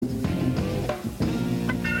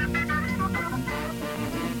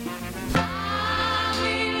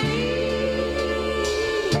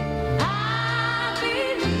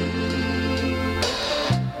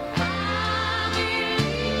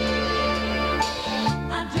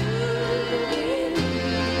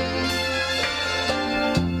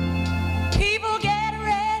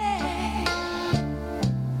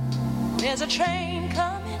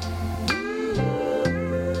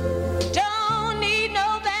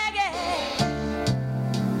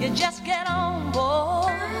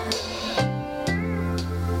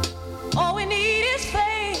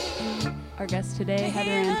guest today,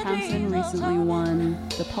 Heather Ann Thompson, recently won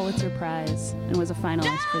the Pulitzer Prize and was a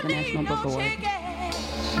finalist for the National Book Award.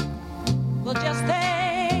 Well, just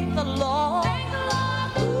thank the Lord.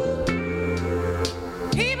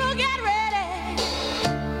 People get ready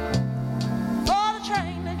for the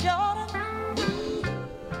train to Jordan.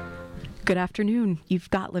 Good afternoon. You've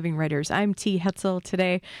got Living Writers. I'm T. Hetzel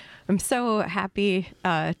today. I'm so happy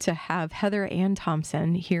to have Heather Ann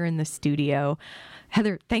Thompson here in the studio.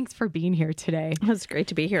 Heather, thanks for being here today. It's great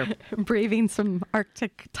to be here. Braving some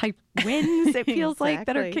Arctic-type winds, it feels like,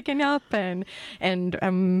 that are kicking up, and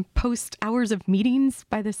post hours of meetings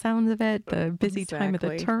by the sounds of it, the busy time of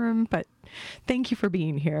the term. But thank you for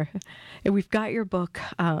being here. And we've got your book,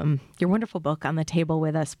 your wonderful book on the table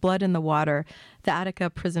with us, Blood in the Water, The Attica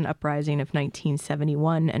Prison Uprising of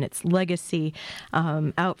 1971 and Its Legacy,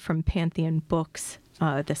 out from Pantheon Books.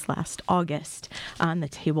 This last August on the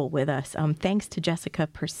table with us. Thanks to Jessica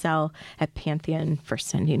Purcell at Pantheon for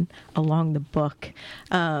sending along the book.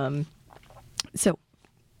 So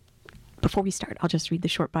before we start, I'll just read the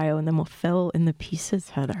short bio and then we'll fill in the pieces,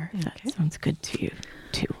 Heather. If that sounds good to you,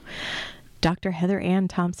 too. Dr. Heather Ann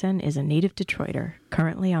Thompson is a native Detroiter,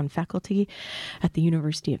 currently on faculty at the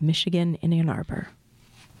University of Michigan in Ann Arbor.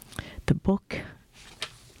 The book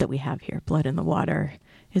that we have here, Blood in the Water,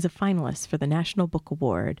 is a finalist for the National Book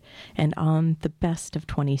Award and on the best of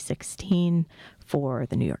 2016 for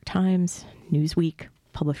the New York Times, Newsweek,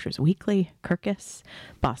 Publishers Weekly, Kirkus,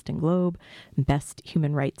 Boston Globe, Best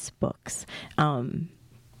Human Rights Books.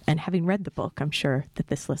 And having read the book, I'm sure that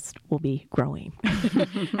this list will be growing.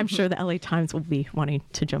 I'm sure the LA Times will be wanting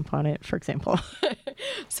to jump on it, for example.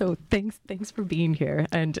 So thanks for being here.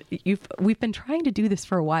 And we've been trying to do this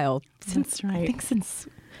for a while. That's right. I think since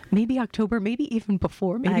maybe October, maybe even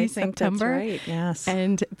before, maybe September. That's right, yes.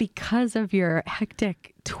 And because of your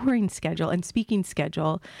hectic touring schedule and speaking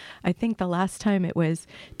schedule, I think the last time it was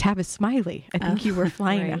Tavis Smiley. I think you were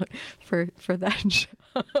flying out for that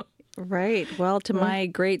show. Right. Well, to my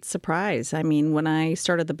great surprise, I mean, when I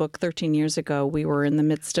started the book 13 years ago, we were in the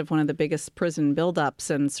midst of one of the biggest prison buildups,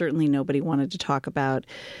 and certainly nobody wanted to talk about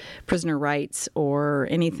prisoner rights or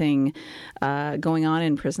anything going on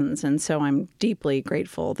in prisons. And so I'm deeply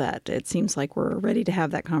grateful that it seems like we're ready to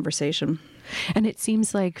have that conversation. And it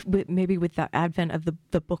seems like maybe with the advent of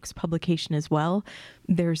the book's publication as well,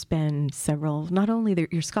 there's been several, not only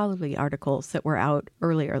your scholarly articles that were out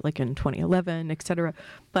earlier, like in 2011, et cetera,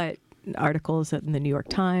 but articles in the New York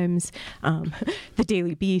Times, the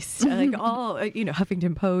Daily Beast, like all,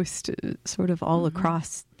 Huffington Post, sort of all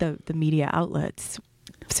across the media outlets.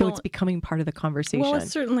 So it's becoming part of the conversation. Well,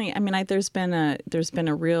 certainly. I mean, there's been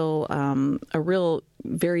a real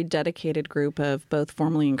very dedicated group of both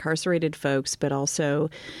formerly incarcerated folks, but also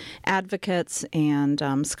advocates and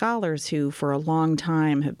scholars who, for a long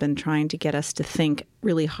time, have been trying to get us to think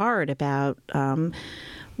really hard about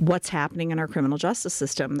what's happening in our criminal justice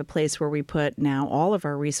system, the place where we put now all of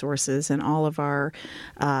our resources and all of our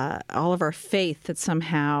faith that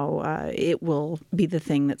somehow it will be the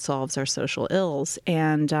thing that solves our social ills.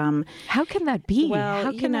 And how can that be? Well,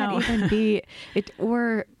 how can that even be?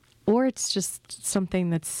 Or it's just something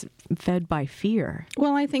that's fed by fear.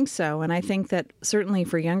 Well, I think so. And I think that certainly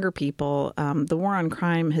for younger people, the war on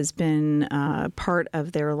crime has been part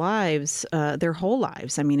of their lives, their whole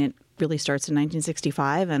lives. I mean, it really starts in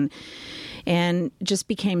 1965 and just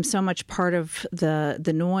became so much part of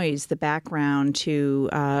the noise, the background to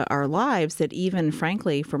our lives that even,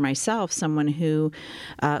 frankly, for myself, someone who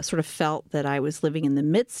sort of felt that I was living in the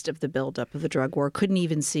midst of the buildup of the drug war, couldn't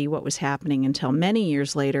even see what was happening until many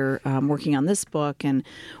years later, working on this book and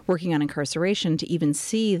working on incarceration, to even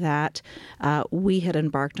see that we had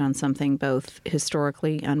embarked on something both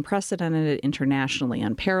historically unprecedented, internationally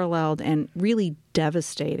unparalleled, and really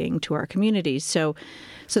devastating to our communities. So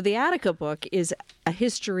the Attica book is a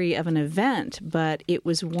history of an event, but it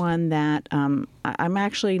was one that I'm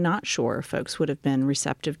actually not sure folks would have been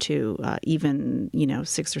receptive to even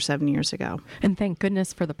 6 or 7 years ago. And thank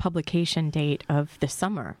goodness for the publication date of the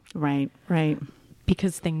summer. Right.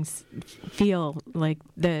 Because things feel like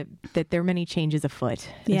that there are many changes afoot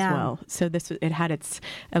as well. So it had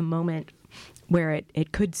a moment where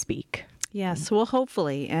it could speak. Yes, well,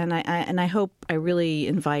 hopefully, and I hope, I really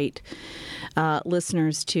invite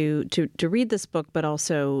listeners to read this book, but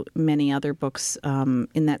also many other books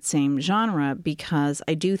in that same genre, because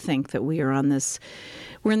I do think that we're in this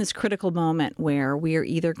critical moment where we are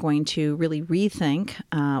either going to really rethink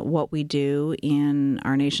what we do in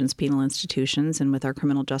our nation's penal institutions and with our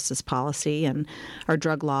criminal justice policy and our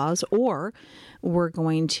drug laws, or we're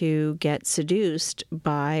going to get seduced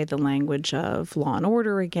by the language of law and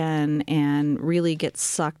order again and really get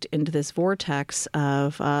sucked into this vortex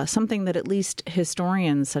of something that at least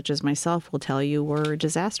historians such as myself will tell you were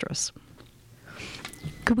disastrous.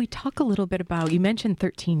 Could we talk a little bit about, you mentioned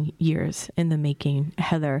 13 years in the making,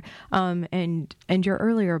 Heather, and your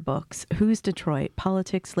earlier books, Who's Detroit?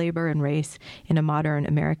 Politics, Labor, and Race in a Modern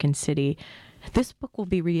American City. This book will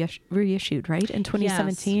be reissued, right, in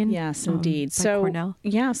 2017? Yes, indeed. By Cornell?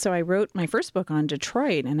 So I wrote my first book on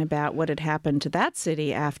Detroit and about what had happened to that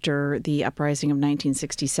city after the uprising of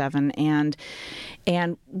 1967. And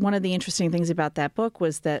one of the interesting things about that book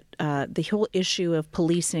was that the whole issue of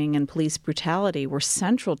policing and police brutality were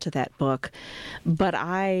central to that book. But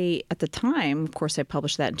I, at the time, of course, I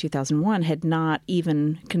published that in 2001, had not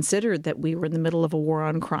even considered that we were in the middle of a war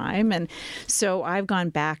on crime. And so I've gone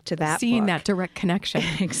back to that Seeing book. that direct connection.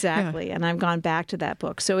 Exactly. Yeah. And I've gone back to that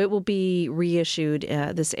book. So it will be reissued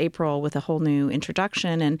this April with a whole new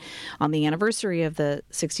introduction and on the anniversary of the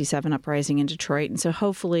 67 uprising in Detroit. And so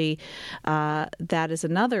hopefully that is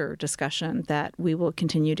another discussion that we will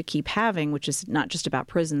continue to keep having, which is not just about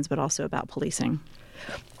prisons, but also about policing.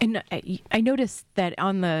 And I noticed that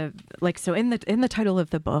on the in the title of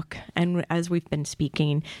the book, and as we've been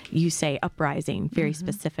speaking, you say uprising very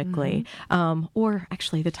specifically, or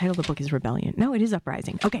actually the title of the book is Rebellion. No, it is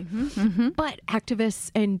Uprising. Okay, but activists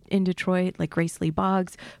in Detroit, like Grace Lee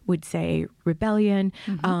Boggs, would say rebellion.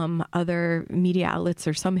 Other media outlets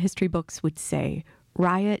or some history books would say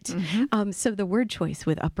riot. So the word choice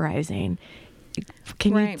with uprising.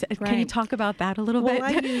 Can you talk about that a little bit?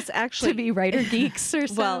 I use actually to be writer geeks or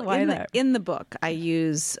so. Well, in the book, I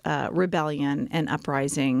use rebellion and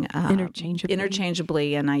uprising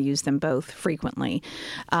interchangeably, and I use them both frequently.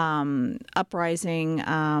 Uprising,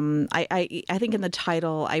 I think in the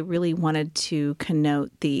title, I really wanted to connote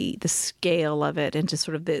the scale of it and to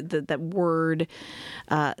sort of that word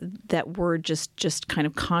just kind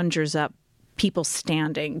of conjures up people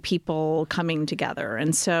standing, people coming together.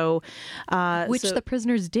 And so... Which the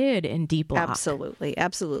prisoners did in D Block. Absolutely.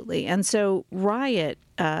 And so riot,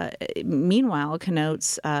 meanwhile,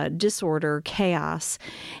 connotes disorder, chaos.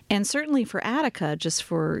 And certainly for Attica, just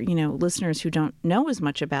for, listeners who don't know as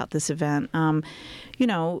much about this event, in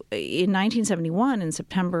 1971, in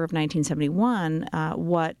September of 1971,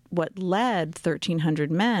 what led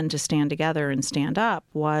 1,300 men to stand together and stand up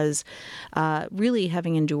was really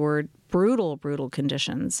having endured brutal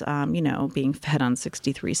conditions, being fed on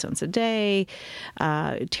 63 cents a day,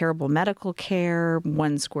 terrible medical care,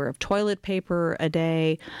 1 square of toilet paper a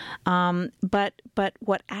day. But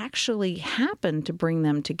what actually happened to bring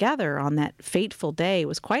them together on that fateful day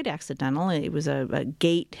was quite accidental. It was a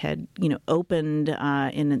gate had, opened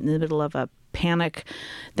in the middle of a panic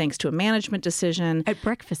thanks to a management decision. At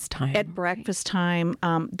breakfast time.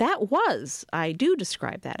 I do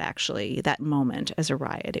describe that actually, that moment as a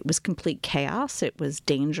riot. It was complete chaos. It was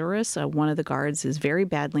dangerous. One of the guards is very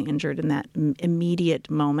badly injured in that immediate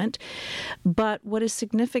moment. But what is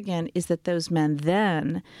significant is that those men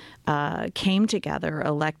then came together,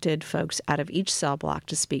 elected folks out of each cell block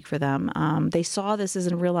to speak for them. They saw this as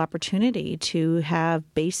a real opportunity to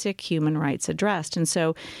have basic human rights addressed. And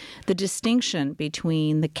so the distinction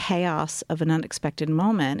between the chaos of an unexpected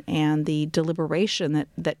moment and the deliberation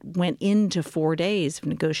that went into 4 days of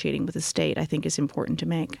negotiating with the state, I think is important to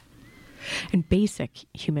make. And basic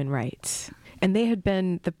human rights. And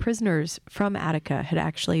the prisoners from Attica had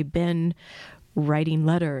actually been writing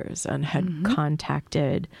letters and had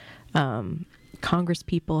contacted Congress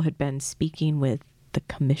people, had been speaking with the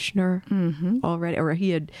commissioner already, or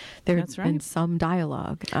there had been some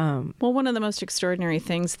dialogue. Well, one of the most extraordinary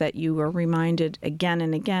things that you are reminded again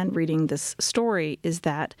and again reading this story is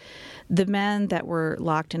that the men that were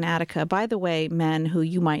locked in Attica, by the way, men who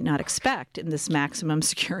you might not expect in this maximum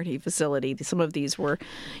security facility. Some of these were,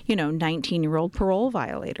 19-year-old parole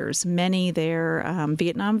violators. Many there,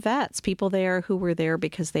 Vietnam vets, people there who were there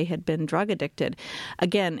because they had been drug addicted.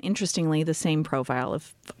 Again, interestingly, the same profile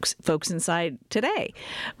of folks inside today.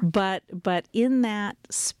 But in that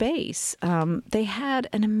space, they had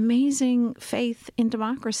an amazing faith in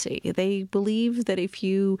democracy. They believed that if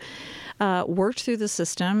you worked through the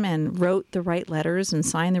system and wrote the right letters and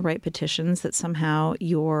signed the right petitions, that somehow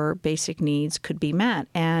your basic needs could be met.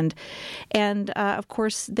 And of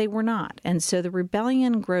course, they were not. And so the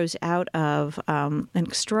rebellion grows out of an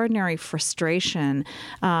extraordinary frustration.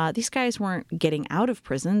 These guys weren't getting out of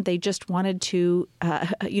prison. They just wanted to,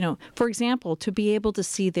 for example, to be able to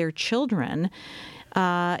see their children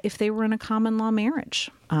if they were in a common law marriage.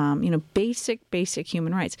 Basic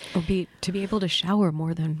human rights. Or to be able to shower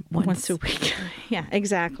more than once a week. Yeah,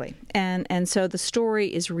 exactly. And so the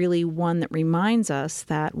story is really one that reminds us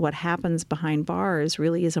that what happens behind bars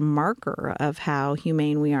really is a marker of how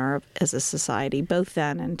humane we are as a society, both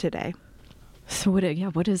then and today. So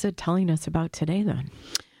what is it telling us about today then?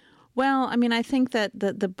 Well, I mean, I think that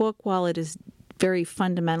the book, while it is very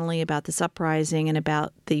fundamentally about this uprising and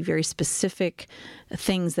about the very specific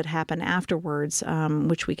things that happen afterwards,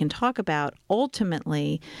 which we can talk about,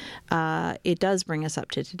 ultimately, it does bring us up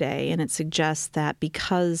to today. And it suggests that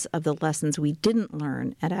because of the lessons we didn't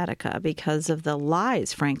learn at Attica, because of the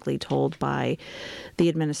lies, frankly, told by the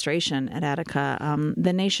administration at Attica,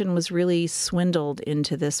 the nation was really swindled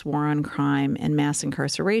into this war on crime and mass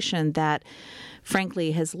incarceration that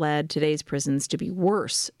frankly has led today's prisons to be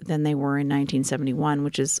worse than they were in 1971,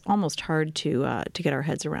 which is almost hard to get our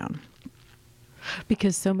heads around.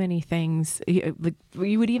 Because so many things, you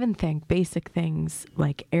would even think basic things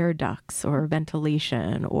like air ducts or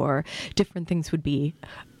ventilation or different things would be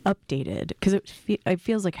updated. Because it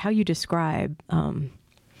feels like how you describe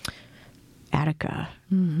Attica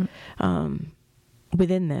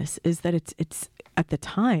within this is that it's at the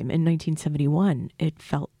time in 1971, it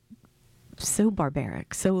felt so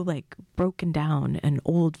barbaric, so like broken down and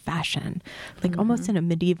old fashioned, like almost in a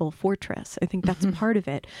medieval fortress. I think that's part of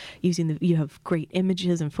it. You have great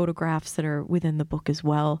images and photographs that are within the book as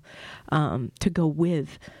well, to go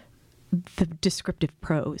with the descriptive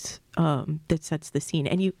prose that sets the scene.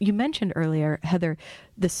 And you mentioned earlier, Heather,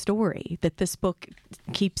 the story that this book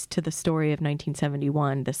keeps to the story of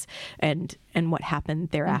 1971, and what happened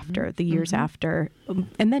thereafter, the years after,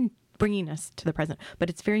 and then bringing us to the present, but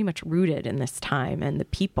it's very much rooted in this time and the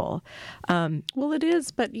people. Well, it is,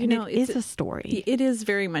 but it is a story. It is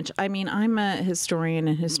very much. I mean, I'm a historian,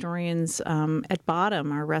 and historians at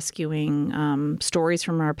bottom are rescuing stories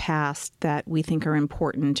from our past that we think are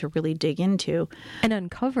important to really dig into and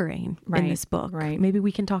uncovering in this book. Right. Maybe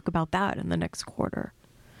we can talk about that in the next quarter.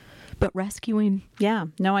 But rescuing. Yeah,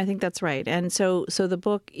 no, I think that's right. And so the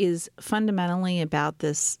book is fundamentally about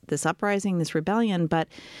this uprising, this rebellion, but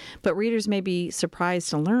readers may be surprised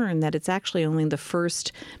to learn that it's actually only the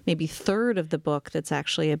first, maybe third of the book that's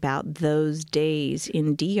actually about those days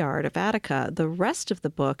in Diyart of Attica. The rest of the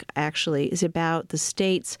book actually is about the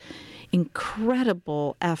state's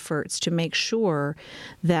incredible efforts to make sure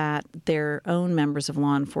that their own members of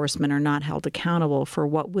law enforcement are not held accountable for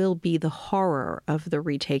what will be the horror of the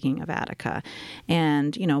retaking of Attica.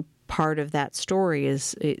 And, part of that story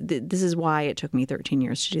is, this is why it took me 13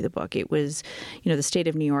 years to do the book. It was, the state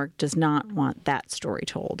of New York does not want that story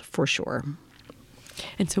told, for sure.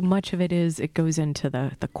 And so much of it goes into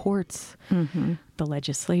the courts, the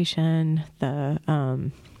legislation,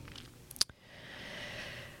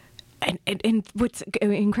 And what's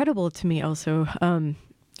incredible to me also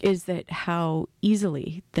is that how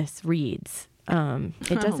easily this reads.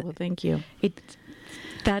 It doesn't. Well, thank you.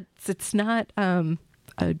 It's not a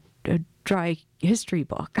dry history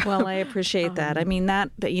book. Well, I appreciate that. I mean,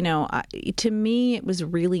 to me, it was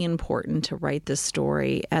really important to write this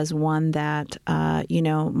story as one that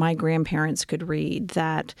my grandparents could read.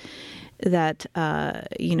 That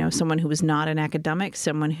someone who was not an academic,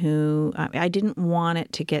 someone who I didn't want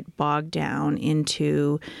it to get bogged down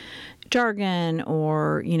into jargon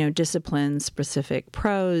or, discipline-specific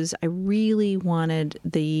prose. I really wanted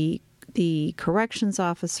the corrections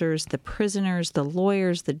officers, the prisoners, the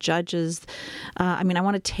lawyers, the judges. I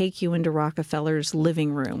want to take you into Rockefeller's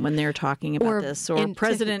living room when they're talking about this, or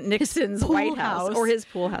President Nixon's White House, or his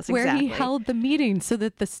pool house, where he held the meeting so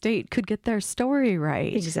that the state could get their story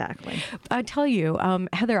right. Exactly. I tell you,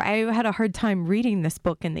 Heather, I had a hard time reading this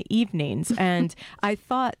book in the evenings, and I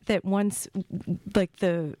thought that once, like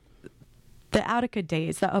the Attica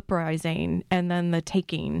days, the uprising, and then the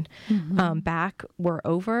taking back were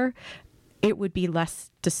over, it would be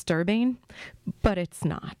less disturbing, but it's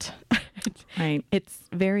not. Right. It's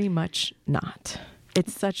very much not.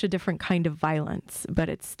 It's such a different kind of violence, but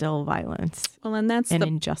it's still violence. Well, and that's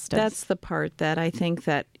injustice. That's the part that I think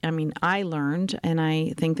that, I learned, and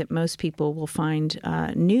I think that most people will find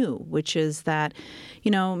new, which is that,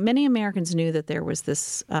 many Americans knew that there was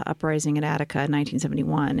this uprising at Attica in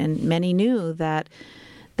 1971, and many knew that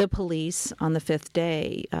the police on the fifth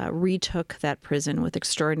day retook that prison with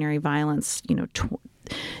extraordinary violence,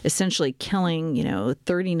 essentially killing,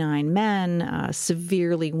 39 men,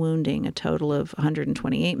 severely wounding a total of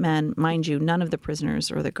 128 men. Mind you, none of the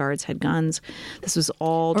prisoners or the guards had guns. This was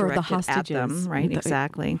all directed at them, right?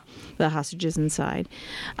 Exactly. The hostages inside.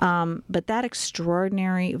 But that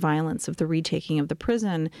extraordinary violence of the retaking of the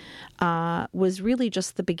prison was really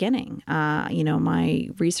just the beginning. My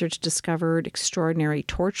research discovered extraordinary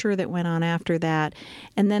torture that went on after that.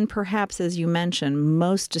 And then perhaps, as you mentioned,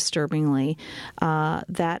 most disturbingly,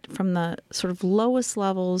 that from the sort of lowest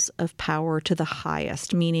levels of power to the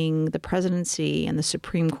highest, meaning the presidency and the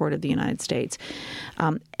Supreme Court of the United States,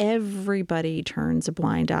 everybody turns a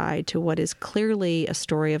blind eye to what is clearly a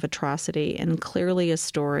story of atrocity and clearly a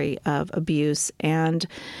story of abuse. And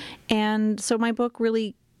so my book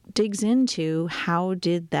really digs into how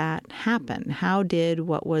did that happen? How did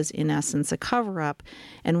what was in essence a cover-up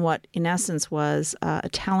and what in essence was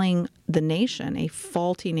telling the nation a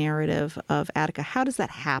faulty narrative of Attica? How does that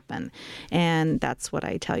happen? And that's what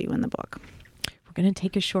I tell you in the book. We're going to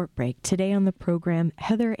take a short break. Today on the program,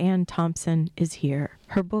 Heather Ann Thompson is here.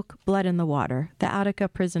 Her book, Blood in the Water, The Attica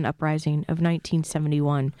Prison Uprising of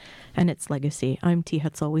 1971 and Its Legacy. I'm T.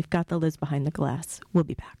 Hetzel. We've got the Liz behind the glass. We'll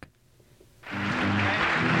be back.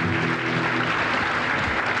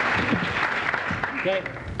 Okay,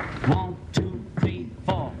 1, 2, 3,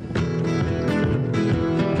 4.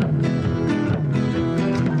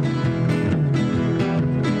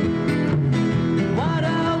 What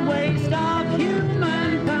a waste of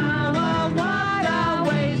human power, what a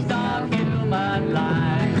waste of human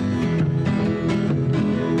life.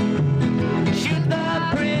 Shoot the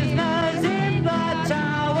prisoners in the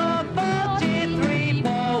tower, 43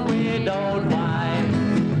 poor widowed wives.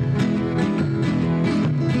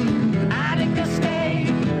 Attica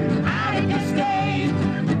State,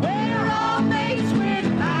 we're all mates with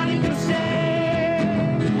Attica State.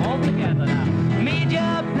 All together now.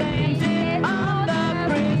 Media blames it on the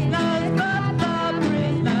prisoners, but the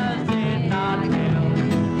prisoners did not kill.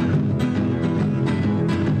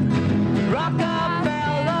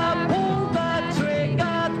 Rockefeller pulled the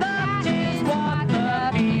trigger, that is what the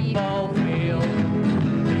people feel.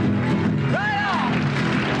 Right on!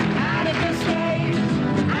 Attica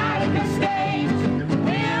State,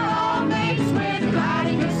 we're all mates with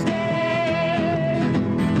Attica State.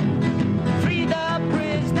 Free the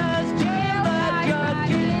prisoners, jail the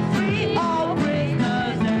judges, free all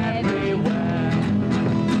prisoners everywhere.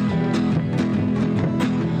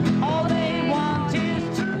 All they want is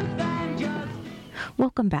truth and justice.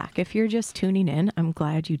 Welcome back. If you're just tuning in, I'm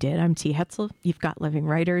glad you did. I'm T. Hetzel. You've got Living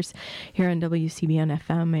Writers here on WCBN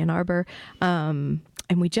FM Ann Arbor.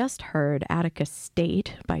 And we just heard Attica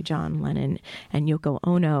State by John Lennon and Yoko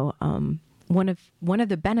Ono. One of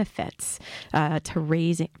the benefits to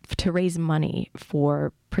raise money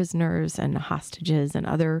for prisoners and hostages and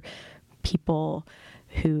other people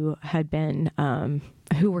who had been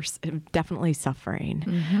who were definitely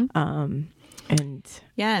suffering. And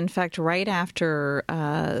yeah, in fact, right after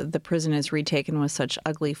the prison is retaken with such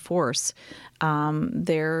ugly force,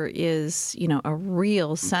 there is, a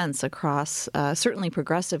real sense across certainly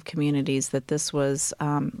progressive communities that this was,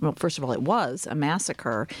 well, first of all, it was a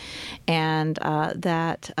massacre, and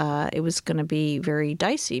that it was going to be very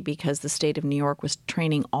dicey because the state of New York was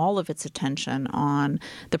training all of its attention on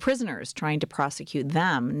the prisoners, trying to prosecute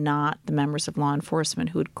them, not the members of law enforcement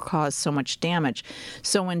who had caused so much damage.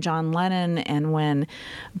 So when John Lennon and when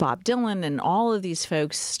Bob Dylan and all of these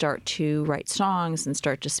folks start to write songs and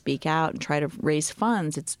start to speak out and try to raise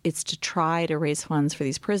funds, it's to try to raise funds for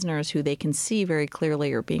these prisoners who they can see very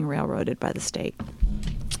clearly are being railroaded by the state.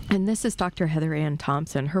 And this is Dr. Heather Ann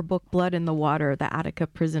Thompson. Her book, Blood in the Water, The Attica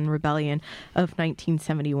Prison Rebellion of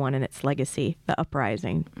 1971 and Its Legacy, the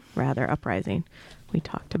uprising. We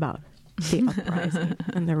talked about the uprising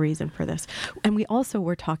and the reason for this. And we also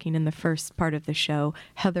were talking in the first part of the show,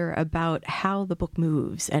 Heather, about how the book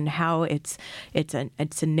moves and how it's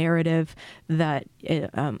a narrative that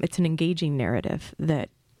it's an engaging narrative that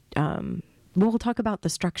we'll talk about the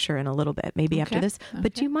structure in a little bit, maybe after this. Okay.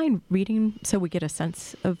 But do you mind reading so we get a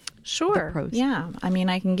sense of the prose? Yeah. I mean,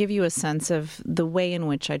 I can give you a sense of the way in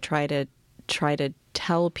which I try to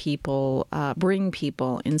tell people, bring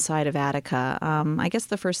people inside of Attica. I guess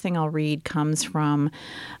the first thing I'll read comes from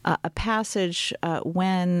a passage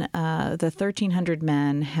when the 1,300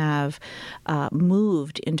 men have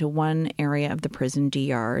moved into one area of the prison D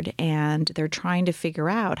yard, and they're trying to figure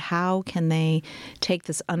out how can they take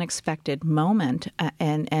this unexpected moment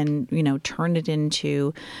and turn it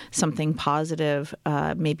into something positive,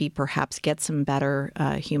 maybe perhaps get some better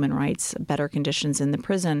human rights, better conditions in the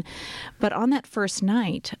prison. But on that first night,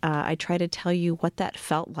 night, I try to tell you what that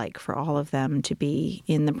felt like for all of them to be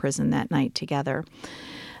in the prison that night together.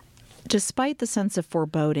 Despite the sense of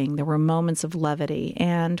foreboding, there were moments of levity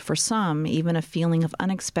and, for some, even a feeling of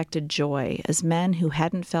unexpected joy as men who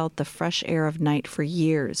hadn't felt the fresh air of night for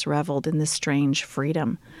years reveled in this strange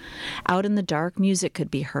freedom. Out in the dark, music could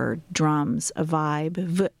be heard, drums, a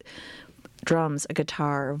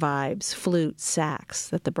guitar, vibes, flute, sax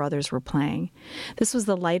that the brothers were playing. This was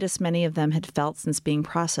the lightest many of them had felt since being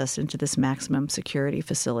processed into this maximum security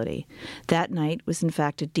facility. That night was in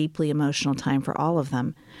fact a deeply emotional time for all of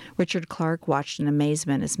them. Richard Clark watched in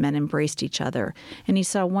amazement as men embraced each other, and he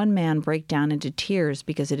saw one man break down into tears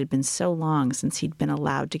because it had been so long since he'd been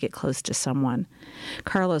allowed to get close to someone.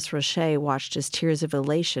 Carlos Roche watched as tears of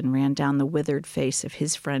elation ran down the withered face of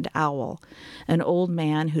his friend Owl, an old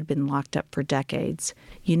man who'd been locked up for decades.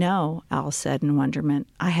 "You know," Owl said in wonderment,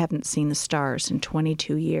 "I haven't seen the stars in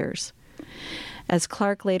 22 years. As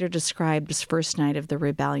Clark later described his first night of the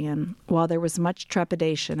rebellion, while there was much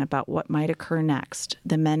trepidation about what might occur next,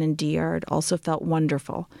 the men in Diard also felt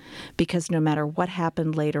wonderful, because no matter what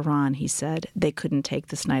happened later on, he said, they couldn't take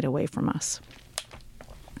this night away from us.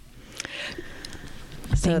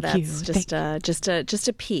 So that's just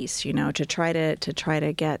a piece, to try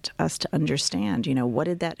to get us to understand, what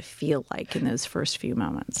did that feel like in those first few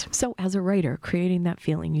moments. So as a writer, creating that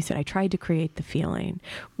feeling, you said, I tried to create the feeling.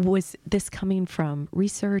 Was this coming from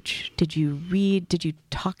research? Did you read? Did you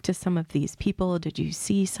talk to some of these people? Did you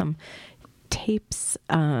see some tapes?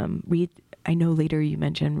 Read? I know later you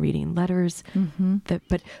mentioned reading letters. Mm-hmm.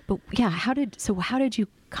 But yeah, how did you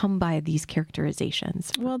come by these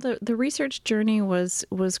characterizations? Well, the research journey was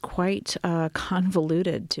quite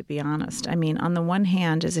convoluted, to be honest. I mean, on the one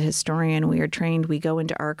hand, as a historian, we are trained, we go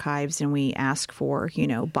into archives and we ask for,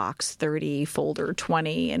 box 30, folder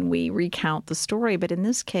 20, and we recount the story. But in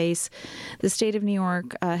this case, the state of New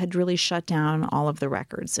York had really shut down all of the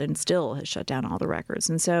records and still has shut down all the records.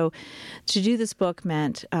 And so to do this book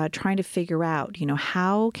meant trying to figure out,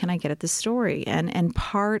 how can I get at this story? And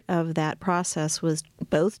part of that process was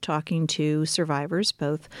both talking to survivors,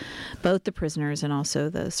 both the prisoners and also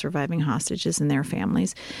the surviving hostages and their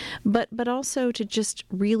families, but also to just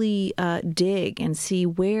really dig and see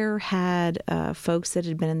where had folks that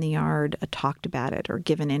had been in the yard talked about it or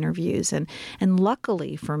given interviews. And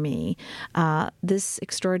luckily for me, this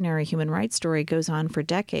extraordinary human rights story goes on for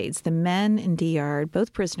decades. The men in Diard,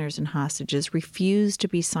 both prisoners and hostages, refused to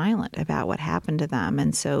be silent about what happened to them.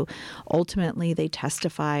 And so ultimately they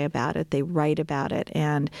testify about it, they write about it,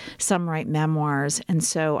 and some write memoirs. And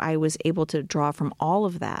so I was able to draw from all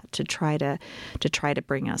of that to try to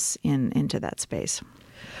bring us into that space.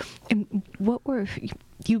 And what were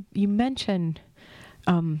you mentioned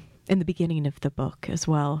in the beginning of the book as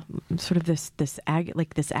well, sort of this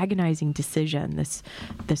agonizing decision, this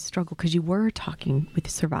struggle, because you were talking with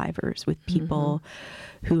survivors, with people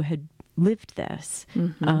mm-hmm. who had lived this.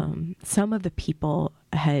 Mm-hmm. Some of the people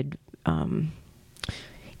had,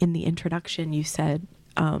 in the introduction, you said,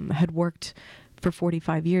 had worked for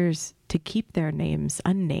 45 years to keep their names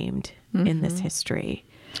unnamed mm-hmm. in this history.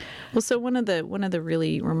 Well, so one of the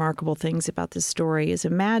really remarkable things about this story is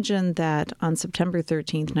imagine that on September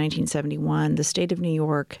 13th, 1971, the state of New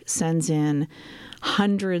York sends in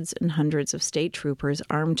hundreds and hundreds of state troopers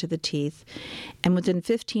armed to the teeth, and within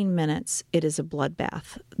 15 minutes, it is a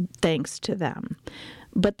bloodbath, thanks to them.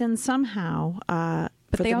 But then somehow...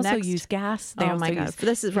 But they also use gas. Oh, my God.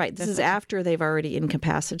 This is right. This is after they've already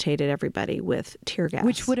incapacitated everybody with tear gas.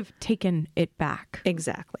 Which would have taken it back.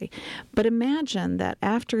 Exactly. But imagine that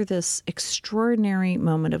after this extraordinary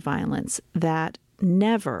moment of violence, that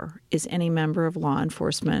never is any member of law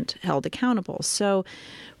enforcement held accountable. So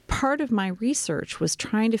part of my research was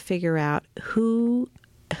trying to figure out who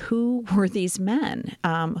were these men?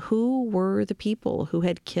 Who were the people who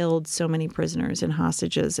had killed so many prisoners and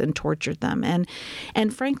hostages and tortured them?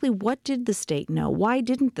 And frankly, what did the state know? Why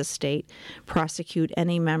didn't the state prosecute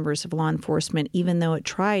any members of law enforcement, even though it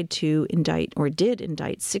tried to indict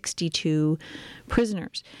 62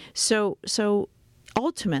 prisoners? So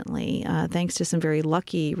ultimately, thanks to some very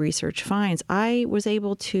lucky research finds, I was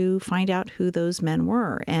able to find out who those men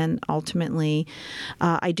were. And ultimately,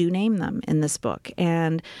 I do name them in this book.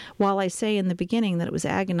 And while I say in the beginning that it was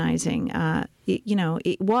agonizing,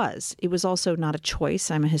 it was also not a choice.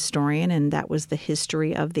 I'm a historian, and that was the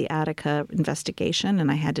history of the Attica investigation, and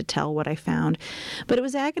I had to tell what I found. But it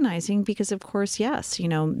was agonizing because, of course, yes,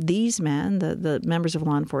 these men, the members of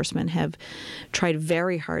law enforcement, have tried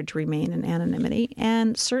very hard to remain in anonymity.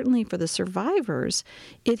 And certainly for the survivors,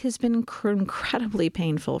 it has been incredibly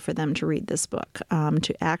painful for them to read this book,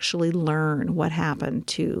 to actually learn what happened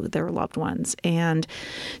to their loved ones. And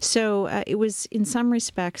so it was, in some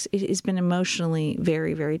respects, it has been emotionally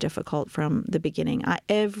very, very difficult from the beginning.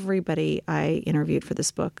 Everybody I interviewed for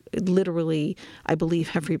this book, literally, I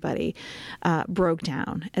believe everybody, broke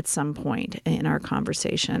down at some point in our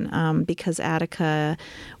conversation because Attica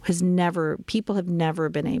people have never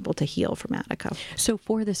been able to heal from Attica. So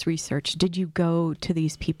for this research, did you go to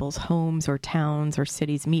these people's homes or towns or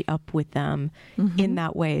cities, meet up with them in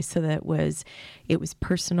that way so that it was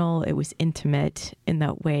personal, it was intimate in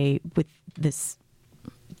that way with this?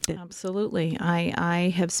 Absolutely. I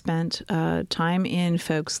have spent time in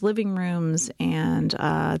folks' living rooms, and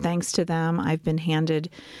thanks to them, I've been handed,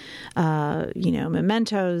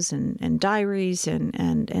 mementos and diaries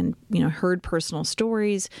and heard personal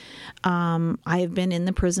stories. I have been in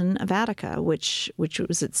the prison of Attica, which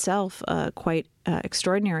was itself quite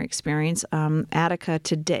extraordinary experience. Attica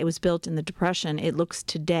today, it was built in the Depression. It looks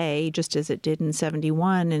today just as it did in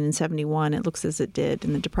 71, and in 71 it looks as it did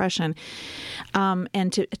in the Depression.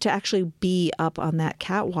 And to actually be up on that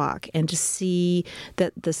catwalk and to see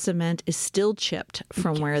that the cement is still chipped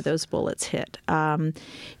from where those bullets hit.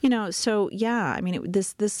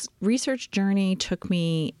 This research journey took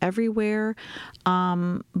me everywhere.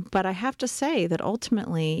 But I have to say that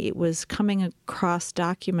ultimately it was coming across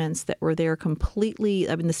documents that were there completely.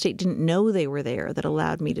 I mean, the state didn't know they were there, that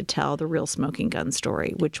allowed me to tell the real smoking gun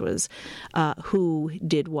story, which was who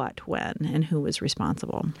did what when and who was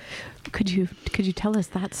responsible. Could you tell us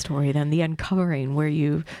that story then, the uncovering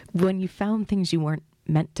when you found things you weren't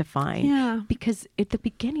meant to find? Yeah. Because at the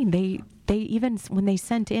beginning, they even when they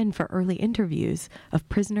sent in for early interviews of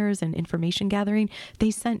prisoners and information gathering, they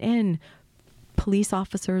sent in police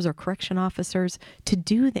officers or correction officers to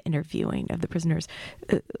do the interviewing of the prisoners.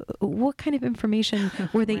 What kind of information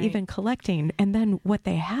were they even collecting? And then what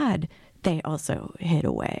they had, they also hid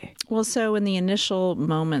away. Well, so in the initial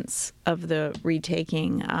moments of the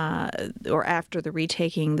retaking, or after the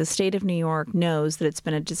retaking, the state of New York knows that it's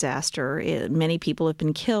been a disaster. Many people have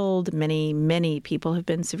been killed. Many people have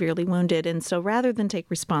been severely wounded. And so rather than take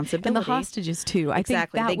responsibility... And the hostages, too.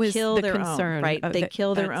 Exactly. I think that was the concern. Own, right? They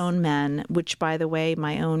kill their own men, which, by the way,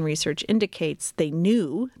 my own research indicates they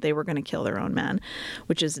knew they were going to kill their own men,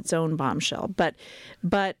 which is its own bombshell. But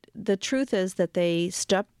the truth is that they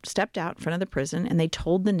stepped out in front of the prison and they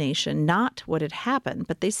told the nation not what had happened,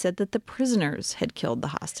 but they said that the prisoners had killed the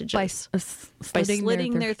hostages by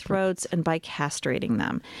slitting their throats and by castrating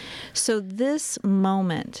them. So this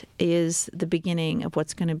moment is the beginning of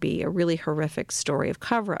what's going to be a really horrific story of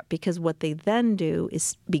cover-up, because what they then do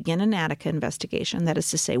is begin an Attica investigation, that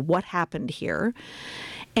is to say, what happened here.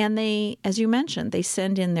 And they, as you mentioned, they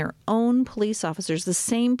send in their own police officers, the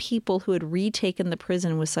same people who had retaken the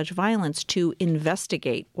prison with such violence, to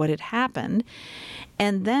investigate what had happened.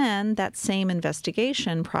 And then that same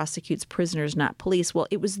investigation prosecutes prisoners, not police. Well,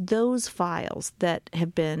 it was those files that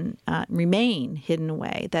have been remain hidden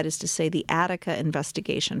away. That is to say, the Attica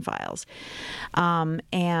investigation files.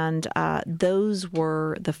 And those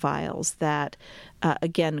were the files that,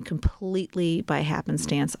 again, completely by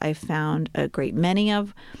happenstance, I found a great many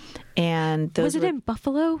of. And those was it in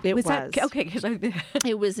Buffalo? It was. Okay.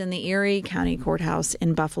 It was in the Erie County Courthouse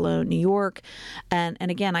in Buffalo, New York. And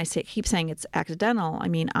again, keep saying it's accidental. I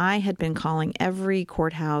mean, I had been calling every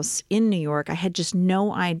courthouse in New York. I had just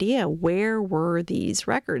no idea where were these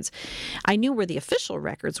records. I knew where the official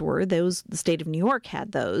records were. The state of New York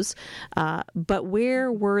had those. But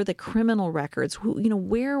where were the criminal records?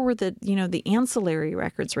 Where were the ancillary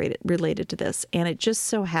records related to this? And it just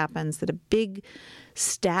so happens that a big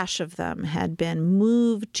stash of them had been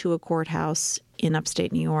moved to a courthouse in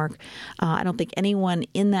upstate New York. I don't think anyone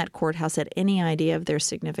in that courthouse had any idea of their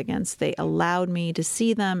significance. They allowed me to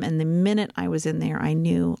see them, and the minute I was in there, I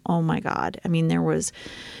knew, oh my God. I mean, there was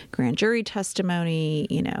grand jury testimony,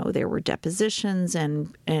 there were depositions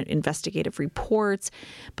and investigative reports,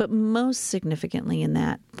 but most significantly in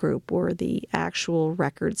that group were the actual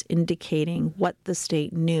records indicating what the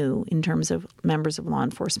state knew in terms of members of law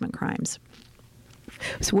enforcement crimes.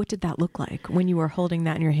 So what did that look like when you were holding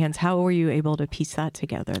that in your hands? How were you able to piece that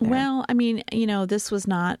together there? Well, I mean, this was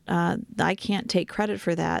not, I can't take credit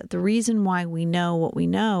for that. The reason why we know what we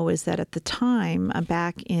know is that at the time,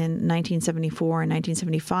 back in 1974 and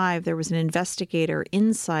 1975, there was an investigator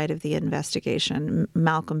inside of the investigation,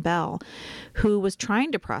 Malcolm Bell, who was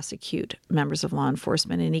trying to prosecute members of law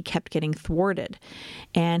enforcement, and he kept getting thwarted.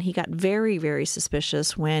 And he got very, very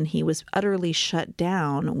suspicious when he was utterly shut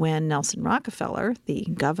down when Nelson Rockefeller, the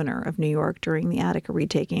governor of New York during the Attica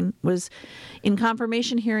retaking, was in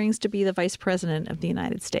confirmation hearings to be the vice president of the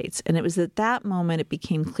United States. And it was at that moment it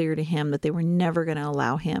became clear to him that they were never going to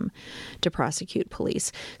allow him to prosecute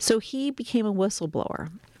police. So he became a whistleblower.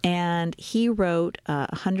 And he wrote a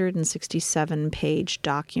 167-page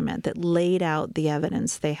document that laid out the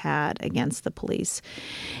evidence they had against the police.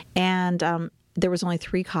 And there was only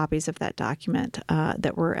 3 copies of that document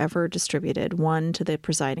that were ever distributed, one to the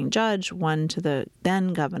presiding judge, one to the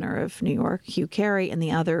then governor of New York, Hugh Carey, and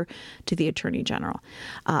the other to the attorney general.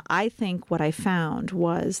 I think what I found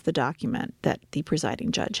was the document that the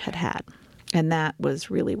presiding judge had. And that was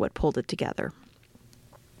really what pulled it together.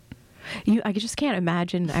 I just can't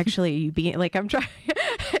imagine actually you being like, I'm trying,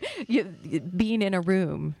 being in a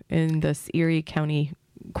room in this Erie County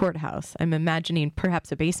courthouse. I'm imagining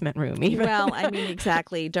perhaps a basement room even. Well, I mean,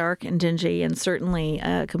 exactly. Dark and dingy and certainly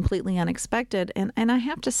completely unexpected. And I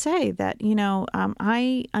have to say that,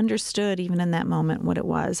 I understood even in that moment what it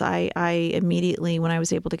was. I immediately, when I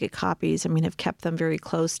was able to get copies, have kept them very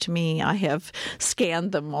close to me. I have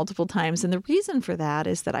scanned them multiple times. And the reason for that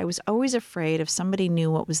is that I was always afraid if somebody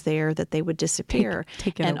knew what was there that they would disappear.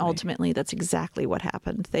 Take it and away. Ultimately, that's exactly what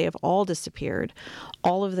happened. They have all disappeared.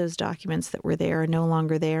 All of those documents that were there are no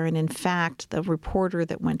longer there. And in fact, the reporter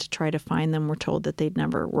that went to try to find them were told that they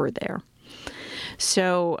never were there.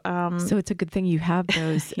 So it's a good thing you have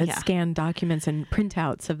those Yeah. scanned documents and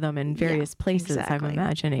printouts of them in various places, exactly. I'm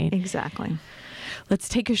imagining. Exactly. Let's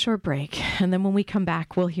take a short break. And then when we come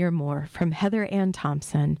back, we'll hear more from Heather Ann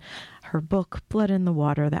Thompson, her book, Blood in the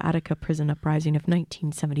Water, The Attica Prison Uprising of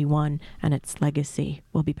 1971 and Its Legacy.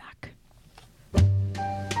 We'll be back.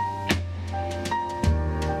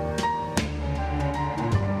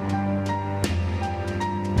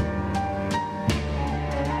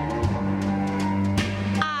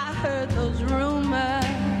 I heard those rumors.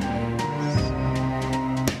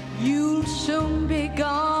 You'll soon be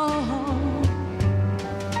gone.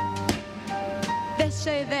 They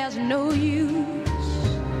say there's no use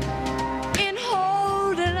in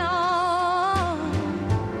holding on.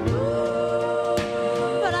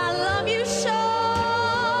 But I love you so.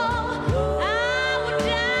 I would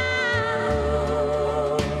die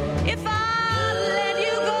if I let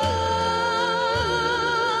you go.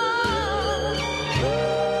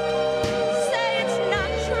 Say it's not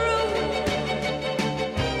true.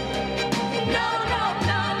 No, no,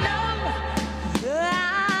 no, no.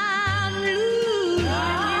 I'm losing you.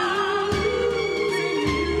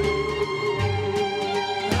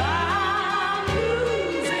 I'm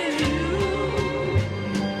losing you.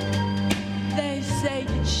 They say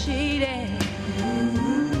you cheated.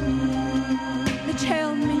 They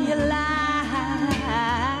tell me you lied.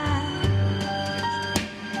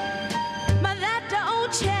 But that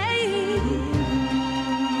don't change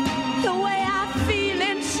the way I feel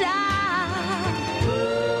inside.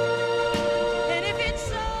 And if it's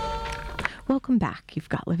so. Welcome back. You've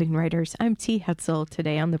got Living Writers. I'm T. Hetzel.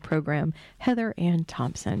 Today on the program, Heather Ann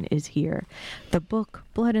Thompson is here. The book,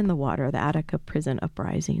 Blood in the Water, The Attica Prison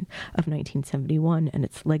Uprising of 1971 and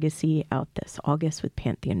Its Legacy, out this August with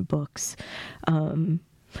Pantheon Books.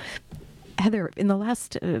 Heather, in the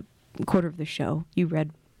last quarter of the show, you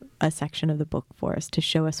read a section of the book for us to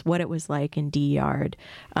show us what it was like in D Yard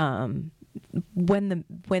when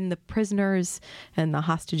the prisoners and the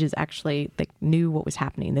hostages actually knew what was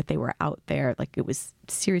happening, that they were out there. It was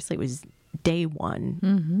day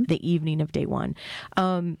one, the evening of day one.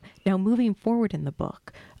 Now, moving forward in the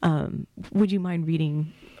book, would you mind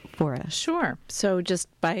reading for us? Sure. So just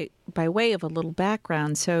by way of a little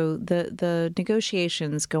background, so the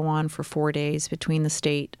negotiations go on for 4 days between the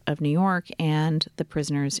state of New York and the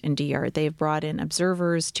prisoners in D Yard. They have brought in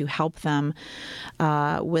observers to help them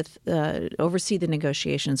oversee the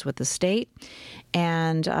negotiations with the state.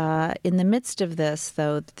 And in the midst of this,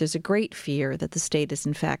 though, there's a great fear that the state is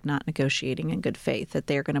in fact not negotiating in good faith, that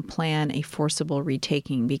they're going to plan a forcible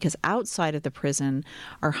retaking, because outside of the prison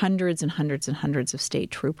are hundreds and hundreds and hundreds of state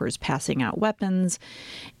troopers passing out weapons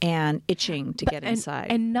and itching to get inside.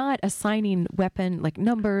 And not assigning weapon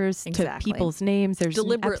numbers to people's names. There's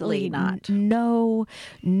deliberately not. No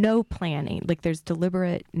planning. There's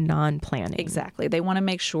deliberate non-planning. Exactly. They want to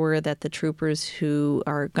make sure that the troopers who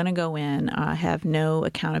are going to go in have no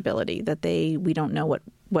accountability, that we don't know what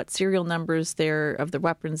serial numbers of the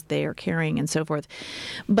weapons they are carrying and so forth.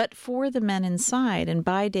 But for the men inside, and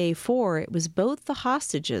by day 4, it was both the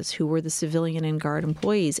hostages, who were the civilian and guard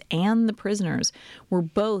employees, and the prisoners were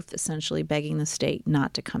both essentially begging the state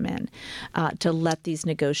not to come in, to let these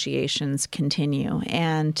negotiations continue.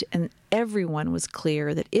 And everyone was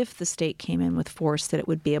clear that if the state came in with force, that it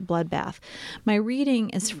would be a bloodbath. My reading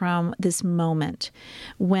is from this moment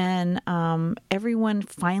when everyone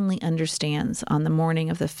finally understands on the morning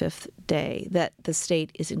of the fifth day that the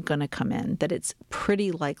state isn't going to come in, that it's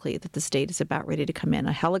pretty likely that the state is about ready to come in.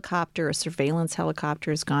 A helicopter, a surveillance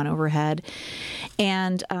helicopter has gone overhead,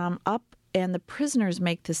 and the prisoners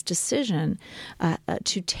make this decision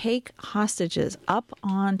to take hostages up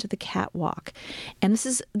onto the catwalk. And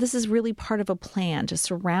this is really part of a plan to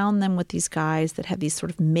surround them with these guys that have these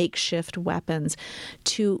sort of makeshift weapons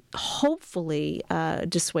to hopefully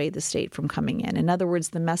dissuade the state from coming in. In other words,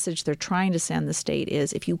 the message they're trying to send the state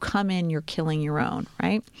is, if you come in, you're killing your own,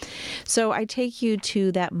 right? So I take you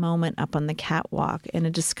to that moment up on the catwalk in a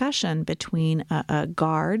discussion between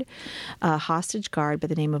a hostage guard by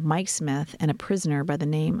the name of Mike Smith and a prisoner by the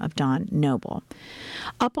name of Don Noble.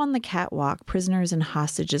 Up on the catwalk, prisoners and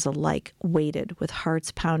hostages alike waited with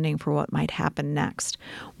hearts pounding for what might happen next,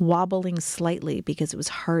 wobbling slightly because it was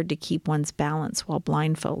hard to keep one's balance while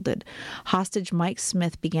blindfolded. Hostage Mike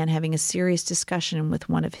Smith began having a serious discussion with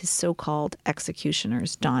one of his so-called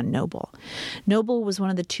executioners, Don Noble. Noble was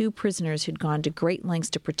one of the two prisoners who'd gone to great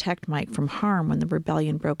lengths to protect Mike from harm when the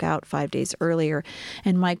rebellion broke out 5 days earlier,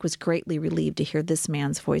 and Mike was greatly relieved to hear this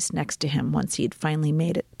man's voice next to him once he had finally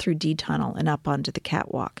made it through D Tunnel and up onto the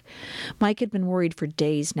catwalk. Mike had been worried for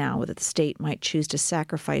days now that the state might choose to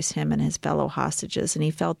sacrifice him and his fellow hostages, and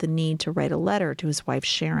he felt the need to write a letter to his wife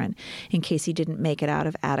Sharon in case he didn't make it out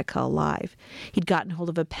of Attica alive. He'd gotten hold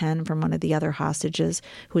of a pen from one of the other hostages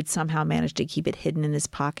who had somehow managed to keep it hidden in his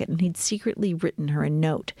pocket, and he'd secretly written her a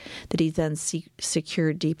note that he then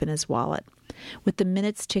secured deep in his wallet. With the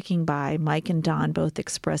minutes ticking by, Mike and Don both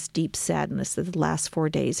expressed deep sadness that the last 4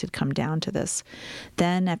 days had come down to this.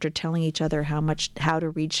 Then, after telling each other how to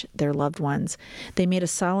reach their loved ones, they made a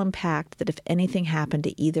solemn pact that if anything happened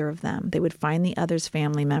to either of them, they would find the other's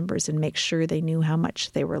family members and make sure they knew how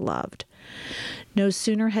much they were loved. No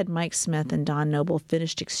sooner had Mike Smith and Don Noble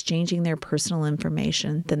finished exchanging their personal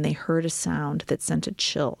information than they heard a sound that sent a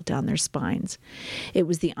chill down their spines. It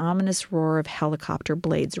was the ominous roar of helicopter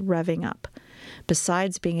blades revving up.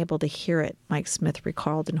 Besides being able to hear it, Mike Smith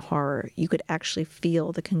recalled in horror, you could actually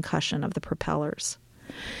feel the concussion of the propellers.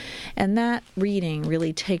 And that reading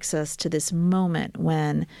really takes us to this moment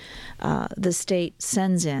when the state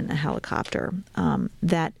sends in a helicopter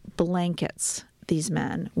that blankets these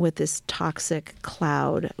men with this toxic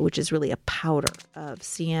cloud, which is really a powder of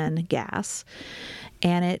CN gas,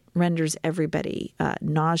 and it renders everybody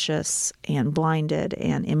nauseous and blinded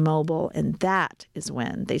and immobile. And that is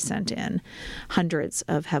when they sent in hundreds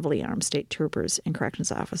of heavily armed state troopers and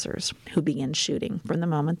corrections officers who begin shooting from the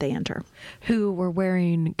moment they enter. Who were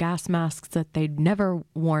wearing gas masks that they'd never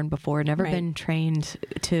worn before, never been trained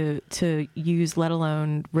to use, let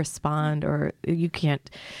alone respond, or you can't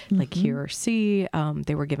hear or see.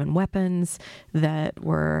 They were given weapons that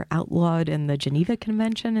were outlawed in the Geneva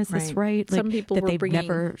Convention. Is this right? Some people that were they've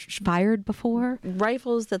never fired before.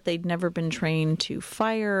 Rifles that they'd never been trained to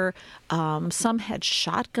fire. Some had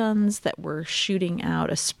shotguns that were shooting out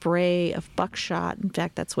a spray of buckshot. In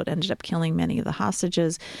fact, that's what ended up killing many of the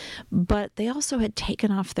hostages. But they also had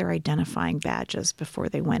taken off their identifying badges before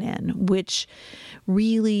they went in, which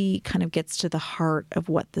really kind of gets to the heart of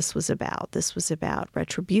what this was about. This was about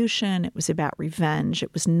retribution. It was about revenge.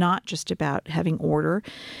 It was not just about having order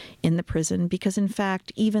in the prison, because in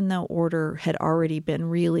fact, even though order had already been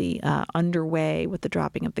really underway with the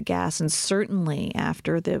dropping of the gas, and certainly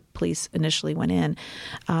after the police initially went in,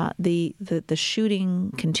 the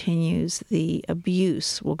shooting continues. The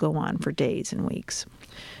abuse will go on for days and weeks.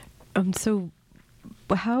 So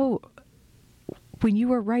how, when you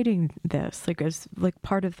were writing this, as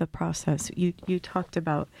part of the process, you talked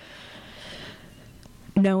about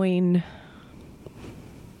knowing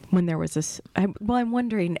when there was this. I'm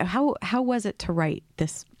wondering how was it to write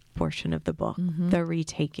this portion of the book, the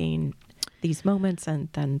retaking these moments and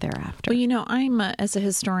then thereafter? Well, I'm as a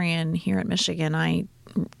historian here at Michigan,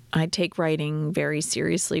 I take writing very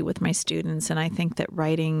seriously with my students, and I think that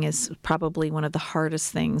writing is probably one of the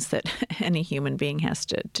hardest things that any human being has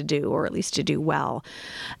to do, or at least to do well.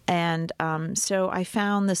 And so I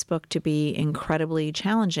found this book to be incredibly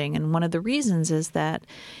challenging, and one of the reasons is that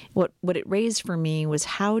what it raised for me was,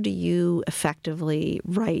 how do you effectively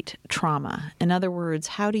write trauma? In other words,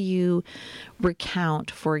 how do you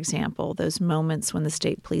recount, for example, those moments when the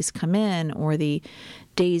state police come in, or the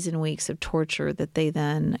days and weeks of torture that they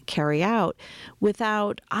then carry out,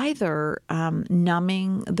 without either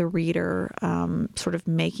numbing the reader, sort of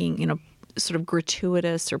making, sort of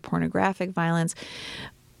gratuitous or pornographic violence,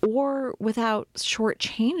 or without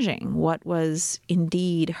shortchanging what was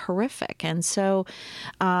indeed horrific. And so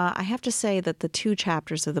I have to say that the two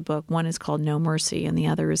chapters of the book, one is called No Mercy and the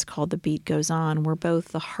other is called The Beat Goes On, were both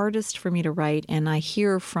the hardest for me to write, and I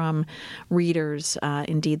hear from readers,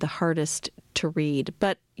 indeed, the hardest to read.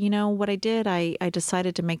 But you know what I did? I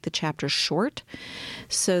decided to make the chapters short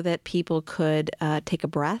so that people could take a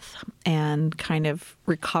breath and kind of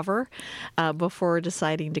recover before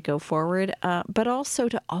deciding to go forward, but also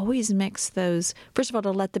to always mix those, first of all,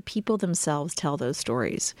 to let the people themselves tell those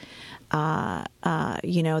stories. There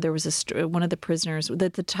was one of the prisoners,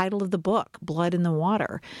 the title of the book, Blood in the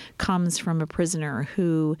Water, comes from a prisoner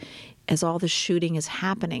who, as all the shooting is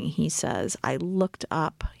happening, he says, I looked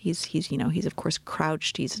up. He's of course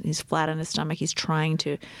crouched. He's flat on his stomach. He's trying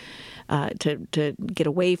to get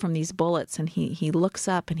away from these bullets, and he looks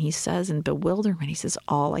up and he says in bewilderment, he says,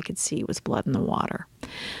 all I could see was blood in the water.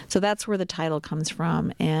 So that's where the title comes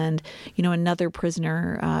from. And another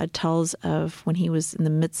prisoner tells of when he was in the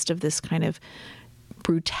midst of this kind of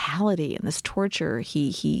brutality and this torture,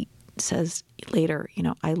 he says later,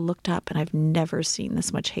 I looked up and I've never seen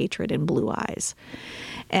this much hatred in blue eyes.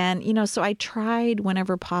 And, so I tried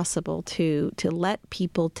whenever possible to let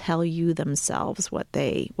people tell you themselves what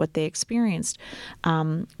they experienced.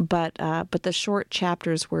 But the short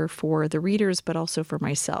chapters were for the readers, but also for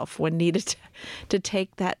myself when needed to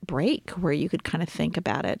take that break where you could kind of think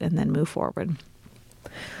about it and then move forward.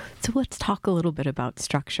 So let's talk a little bit about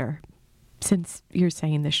structure. Since you're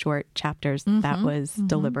saying the short chapters, that was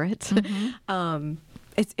deliberate. And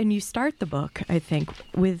you start the book, I think,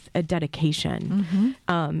 with a dedication.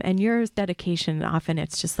 And your dedication, often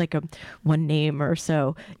it's just like one name or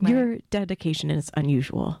so. Right. Your dedication is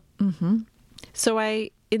unusual. So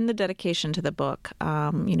in the dedication to the book,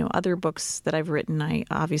 other books that I've written, I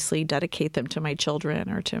obviously dedicate them to my children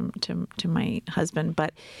or to my husband.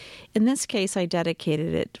 But in this case, I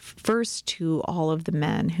dedicated it first to all of the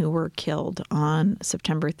men who were killed on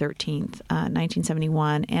September 13th,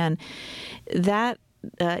 1971. And that,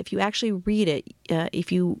 if you actually read it,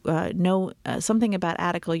 if you know something about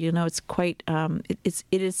Attica, you know it's quite, it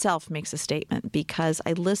itself makes a statement, because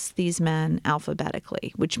I list these men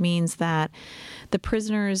alphabetically, which means that the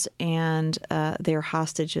prisoners and their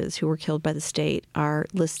hostages who were killed by the state are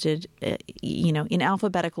listed, in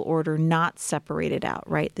alphabetical order, not separated out,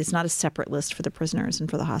 right? There's not a separate list for the prisoners and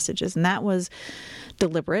for the hostages. And that was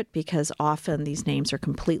deliberate because often these names are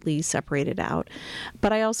completely separated out.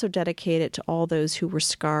 But I also dedicate it to all those who were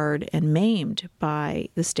scarred and maimed by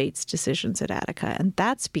the state's decisions at Attica. And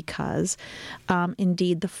that's because,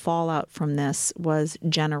 indeed, the fallout from this was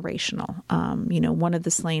generational. One of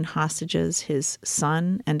the slain hostages, his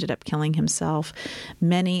son, ended up killing himself.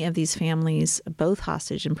 Many of these families, both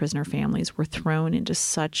hostage and prisoner families, were thrown into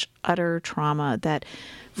such utter trauma that,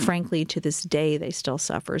 frankly, to this day, they still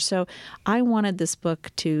suffer. So I wanted this book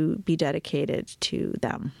to be dedicated to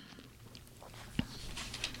them.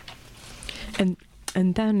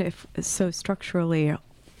 And then, structurally,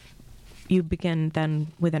 you begin then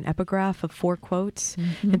with an epigraph of 4 quotes.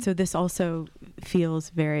 And so this also feels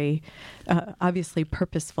very obviously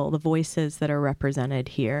purposeful, the voices that are represented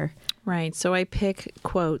here. Right. So I pick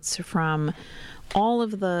quotes from all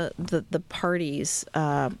of the parties,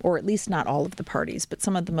 or at least not all of the parties, but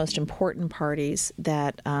some of the most important parties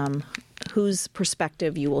that whose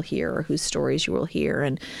perspective you will hear or whose stories you will hear.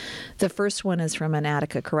 And the first one is from an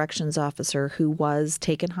Attica corrections officer who was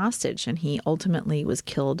taken hostage, and he ultimately was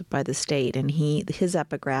killed by the state. And his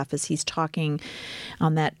epigraph is he's talking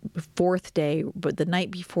on that 4th day, but the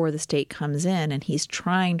night before the state comes in, and he's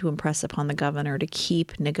trying to impress upon the governor to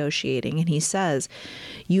keep negotiating. And he says,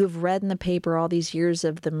 "You have read in the paper all these years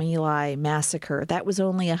of the My Lai massacre. That was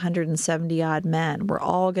only 170 odd men. We're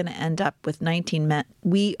all going to end up with 19 men.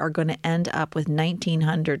 We are going to end up with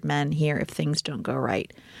 1,900 men here if things don't go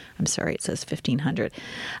right." I'm sorry, it says 1,500.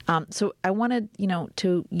 So I wanted,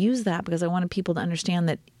 to use that because I wanted people to understand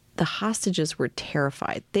that the hostages were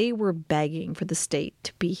terrified. They were begging for the state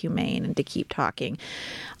to be humane and to keep talking.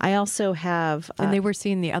 I also have... and they were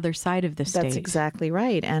seeing the other side of the state. That's exactly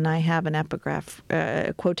right. And I have an epigraph,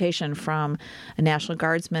 quotation from a National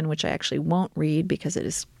Guardsman, which I actually won't read because it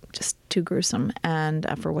is just too gruesome, and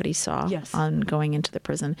for what he saw on going into the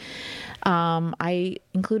prison. I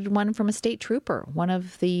included one from a state trooper, one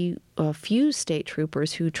of the few state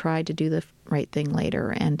troopers who tried to do the right thing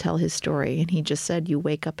later and tell his story. And he just said, "You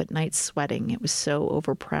wake up at night sweating. It was so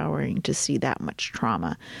overpowering to see that much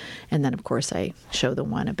trauma." And then, of course, I show the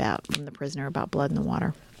one from the prisoner about blood in the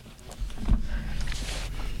water.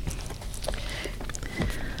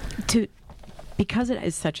 because it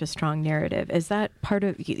is such a strong narrative, is that part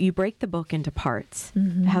of, you break the book into parts,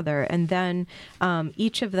 Heather, and then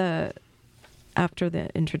each of the, after the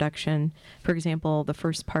introduction, for example, the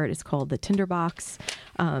first part is called The Tinderbox,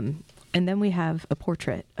 and then we have a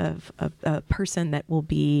portrait of a person that will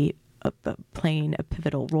be playing a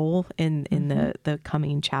pivotal role in the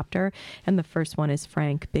coming chapter. And the first one is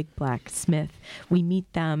Frank Big Black Smith. We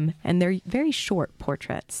meet them, and they're very short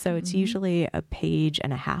portraits, so it's usually a page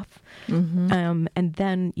and a half. And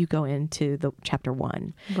then you go into the chapter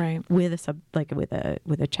 1, right, with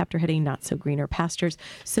a chapter heading Not So Greener Pastures.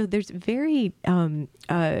 So there's very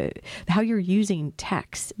how you're using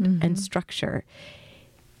text and structure.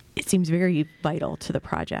 It seems very vital to the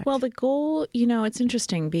project. Well, the goal, it's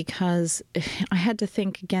interesting because I had to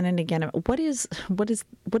think again and again, what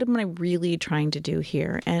am I really trying to do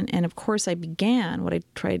here? And of course I began, what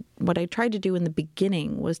I tried to do in the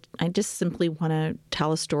beginning was I just simply want to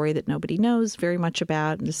tell a story that nobody knows very much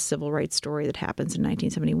about, this civil rights story that happens in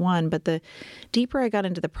 1971. But the deeper I got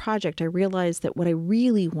into the project, I realized that what I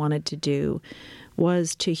really wanted to do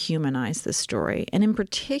was to humanize the story, and in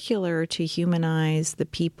particular to humanize the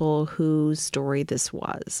people whose story this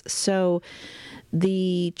was. So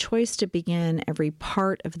the choice to begin every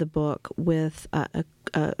part of the book with a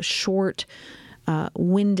short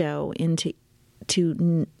window into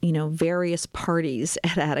various parties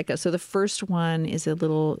at Attica. So the first one is a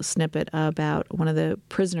little snippet about one of the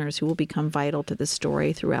prisoners who will become vital to the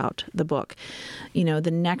story throughout the book.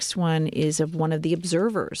 The next one is of one of the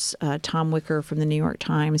observers, Tom Wicker from the New York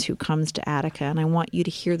Times, who comes to Attica, and I want you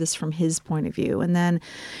to hear this from his point of view. And then,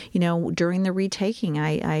 during the retaking,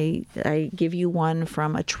 I give you one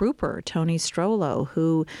from a trooper, Tony Strollo,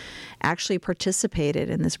 who actually participated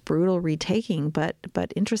in this brutal retaking, but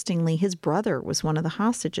interestingly, his brother was one of the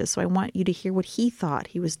hostages. So I want you to hear what he thought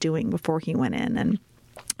he was doing before he went in, and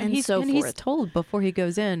so forth. He's told before he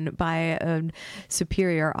goes in by a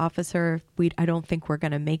superior officer, I don't think we're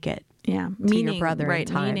going to make it. Yeah, meaning your brother in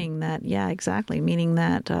time. Meaning that, exactly. Meaning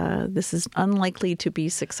that this is unlikely to be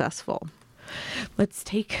successful. Let's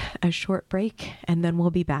take a short break, and then we'll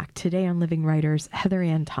be back. Today on Living Writers, Heather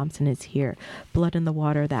Ann Thompson is here. Blood in the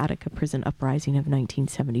Water, the Attica Prison Uprising of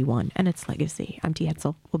 1971, and its legacy. I'm T.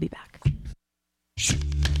 Hetzel. We'll be back.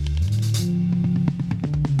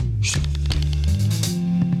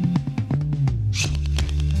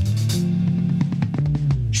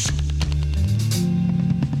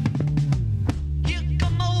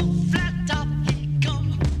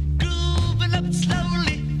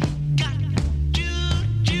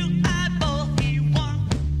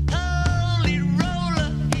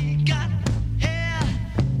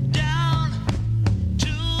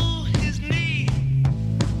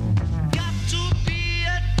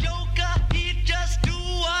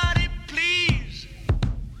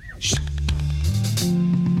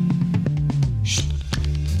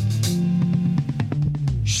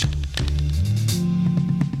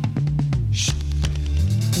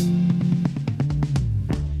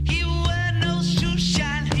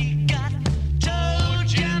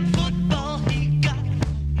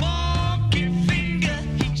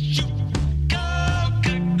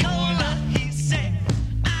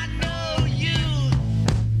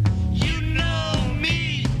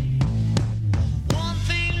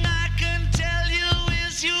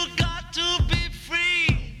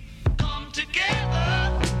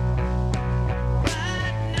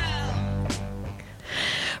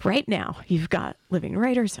 Right now, you've got Living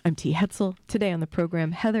Writers. I'm T. Hetzel. Today on the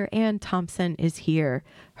program, Heather Ann Thompson is here.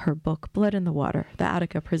 Her book, Blood in the Water, the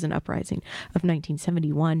Attica Prison Uprising of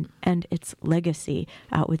 1971 and its legacy,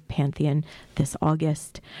 out with Pantheon this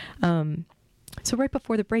August. So right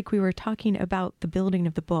before the break, we were talking about the building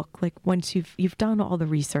of the book. Like once you've done all the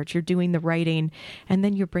research, you're doing the writing, and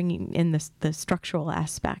then you're bringing in the structural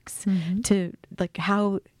aspects to like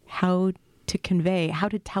how to convey, how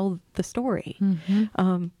to tell the story.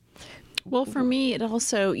 Well, for me, it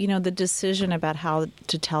also, the decision about how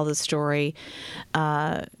to tell the story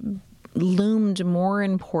loomed more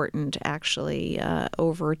important, actually,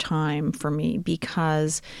 over time for me,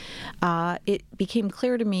 because it became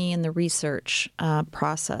clear to me in the research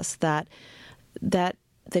process that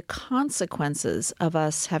the consequences of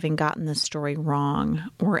us having gotten the story wrong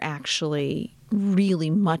were actually really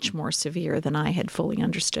much more severe than I had fully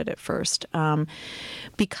understood at first.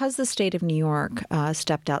 Because the state of New York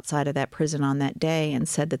stepped outside of that prison on that day and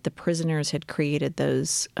said that the prisoners had created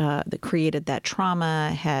that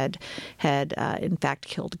trauma, had in fact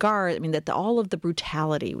killed guards. I mean, that all of the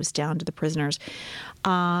brutality was down to the prisoners.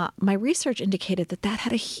 My research indicated that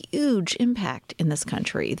had a huge impact in this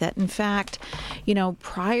country. That in fact,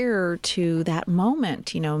 prior to that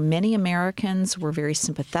moment, many Americans were very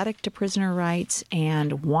sympathetic to prisoner rights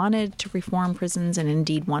and wanted to reform prisons and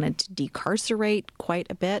indeed wanted to decarcerate quite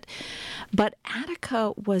a bit. But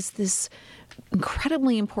Attica was this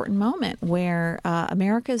incredibly important moment where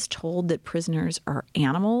America is told that prisoners are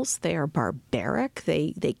animals. They are barbaric.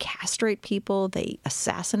 They castrate people. They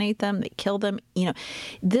assassinate them. They kill them.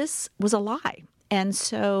 This was a lie. And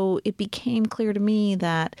so it became clear to me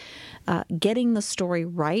that getting the story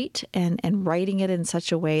right and writing it in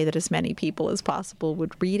such a way that as many people as possible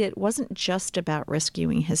would read it wasn't just about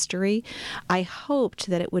rescuing history. I hoped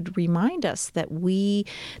that it would remind us that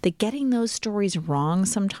getting those stories wrong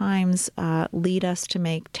sometimes lead us to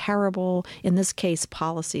make terrible, in this case,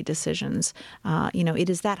 policy decisions. It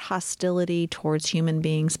is that hostility towards human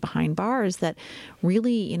beings behind bars that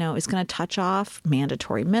really, is going to touch off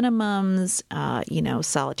mandatory minimums,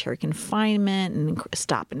 solitary confinement and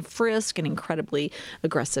stop and frisk, an incredibly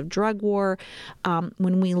aggressive drug war.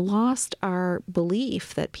 When we lost our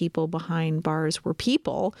belief that people behind bars were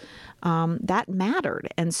people, that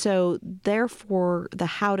mattered. And so therefore, the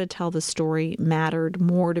how to tell the story mattered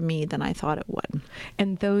more to me than I thought it would.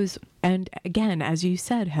 And again, as you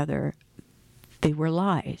said, Heather, they were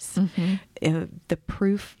lies. Mm-hmm. The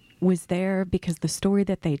proof was there because the story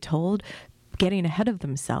that they told, getting ahead of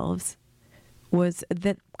themselves, was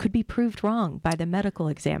that could be proved wrong by the medical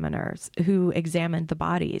examiners who examined the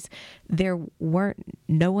bodies. There weren't,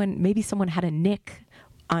 maybe someone had a nick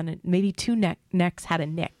on it, maybe two necks had a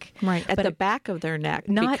nick. Right, at the back of their neck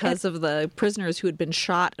because of the prisoners who had been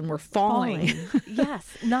shot and were falling. Yes,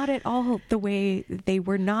 not at all the way they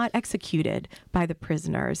were not executed by the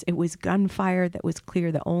prisoners. It was gunfire that was clear.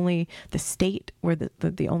 The state were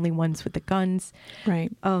the only ones with the guns. Right.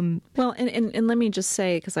 Well, and let me just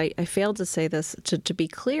say, because I failed to say this, to be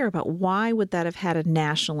clear about why would that have had a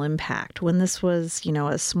national impact when this was,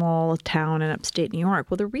 a small town in upstate New York?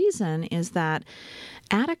 Well, the reason is that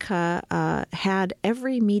Attica had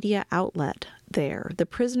every media outlet there. The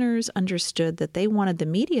prisoners understood that they wanted the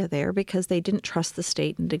media there because they didn't trust the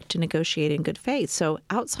state to negotiate in good faith. So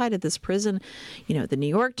outside of this prison, the New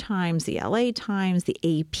York Times, the LA Times, the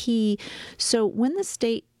AP. So when the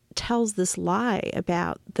state tells this lie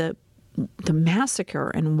about the massacre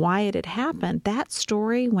and why it had happened, that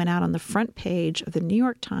story went out on the front page of the New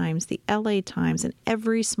York Times, the LA Times, and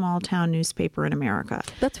every small town newspaper in America.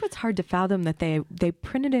 That's what's hard to fathom, that they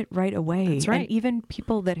printed it right away. That's right. And even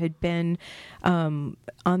people that had been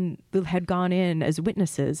had gone in as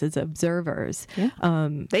witnesses, as observers,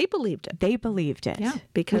 they believed it. They believed it. Yeah,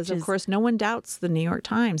 because of course no one doubts the New York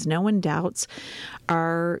Times. No one doubts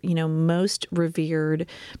our most revered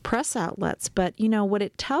press outlets. But what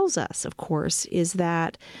it tells us, of course, is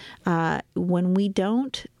that when we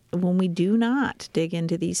do not dig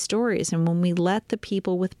into these stories and when we let the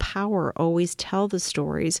people with power always tell the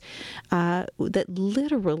stories, that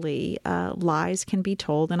literally lies can be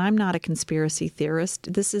told. And I'm not a conspiracy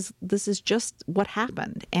theorist. This is just what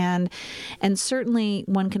happened. And certainly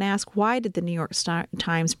one can ask, why did the New York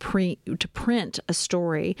Times print a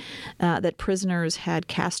story that prisoners had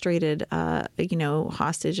castrated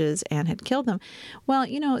hostages and had killed them? Well,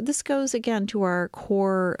 this goes again to our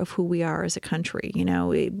core of who we are as a country.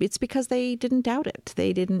 It's because they didn't doubt it.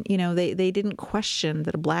 They didn't, they didn't question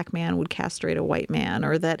that a black man would castrate a white man,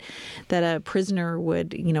 or that a prisoner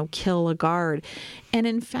would, kill a guard. And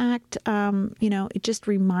in fact, it just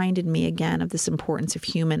reminded me again of this importance of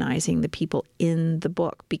humanizing the people in the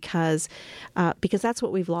book, because that's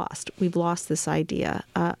what we've lost. We've lost this idea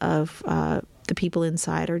of the people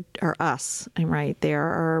inside are us, right? They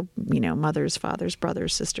are our, mothers, fathers,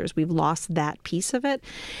 brothers, sisters. We've lost that piece of it.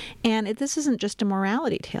 And this isn't just a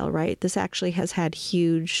morality tale, right? This actually has had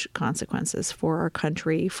huge consequences for our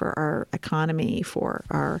country, for our economy, for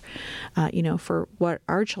our, for what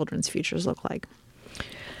our children's futures look like.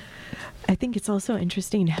 I think it's also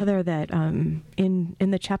interesting, Heather, that in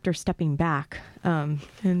the chapter Stepping Back,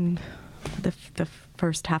 in the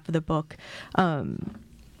first half of the book,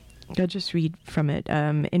 I'll just read from it.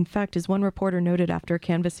 In fact, as one reporter noted after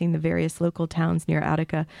canvassing the various local towns near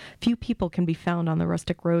Attica, few people can be found on the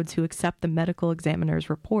rustic roads who accept the medical examiner's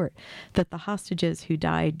report that the hostages who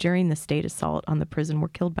died during the state assault on the prison were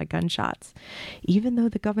killed by gunshots, even though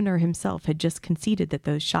the governor himself had just conceded that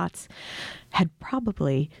those shots had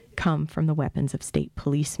probably come from the weapons of state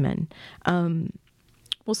policemen.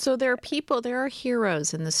 Well, so there are people, there are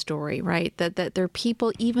heroes in the story, right? That there are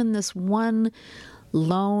people, even this one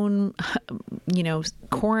lone,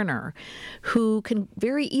 coroner who can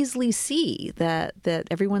very easily see that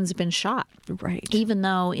everyone's been shot. Right. Even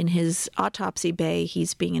though in his autopsy bay,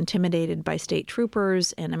 he's being intimidated by state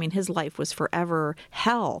troopers. And I mean, his life was forever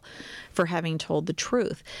hell for having told the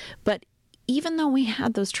truth. But even though we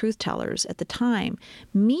had those truth tellers at the time,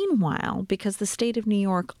 meanwhile, because the state of New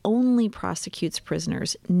York only prosecutes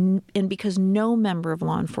prisoners and because no member of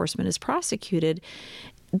law enforcement is prosecuted,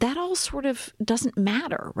 that all sort of doesn't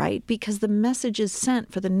matter, right? Because the message is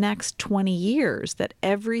sent for the next 20 years that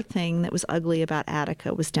everything that was ugly about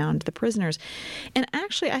Attica was down to the prisoners. And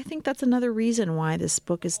actually, I think that's another reason why this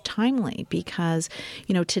book is timely, because,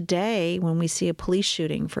 today when we see a police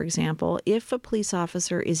shooting, for example, if a police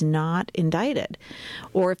officer is not indicted,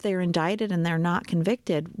 or if they're indicted and they're not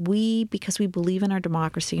convicted, because we believe in our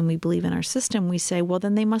democracy and we believe in our system, we say, well,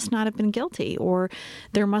 then they must not have been guilty, or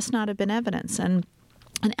there must not have been evidence.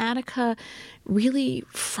 And Attica really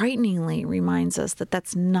frighteningly reminds us that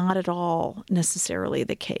that's not at all necessarily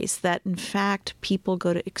the case, that in fact people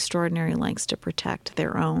go to extraordinary lengths to protect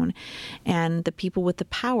their own, and the people with the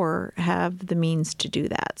power have the means to do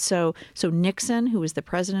that. So Nixon, who was the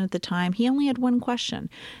president at the time, he only had one question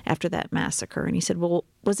after that massacre, and he said, well,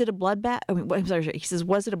 was it a bloodbath? He says,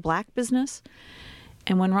 was it a black business?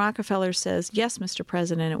 And when Rockefeller says, yes, Mr.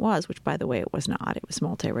 President, it was, which, by the way, it was not. It was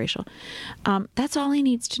multiracial. That's all he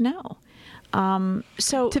needs to know.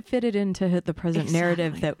 So to fit it into the present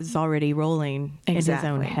narrative that was already rolling in his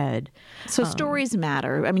own head. So stories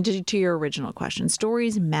matter. I mean, to your original question,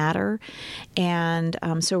 stories matter. And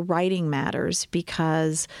so writing matters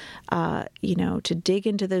because, to dig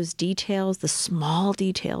into those details, the small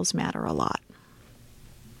details matter a lot.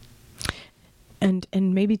 And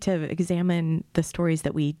maybe to examine the stories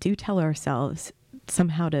that we do tell ourselves,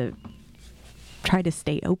 somehow to try to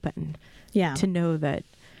stay open. Yeah. To know that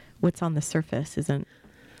what's on the surface isn't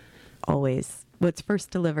always, what's first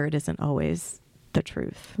delivered isn't always the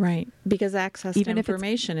truth. Right. Because access to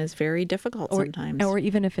information is very difficult sometimes. Or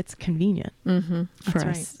even if it's convenient for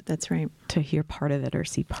us. That's right. To hear part of it or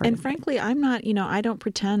see part of it. And frankly, I'm not, I don't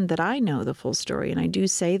pretend that I know the full story. And I do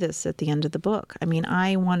say this at the end of the book. I mean,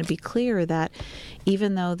 I want to be clear that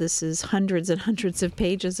even though this is hundreds and hundreds of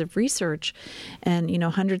pages of research and,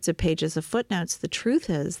 hundreds of pages of footnotes, the truth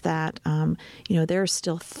is that, there are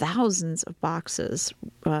still thousands of boxes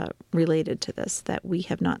related to this that we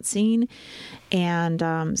have not seen.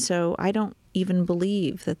 And so I don't even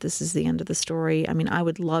believe that this is the end of the story. I mean, I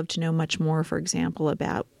would love to know much more, for example,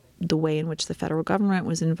 about the way in which the federal government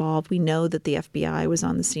was involved. We know that the FBI was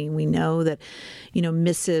on the scene. We know that,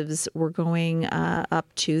 missives were going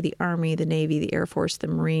up to the Army, the Navy, the Air Force, the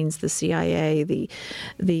Marines, the CIA,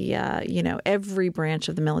 every branch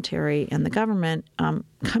of the military and the government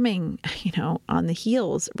coming, on the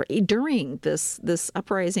heels during this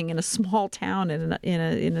uprising in a small town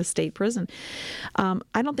in a state prison.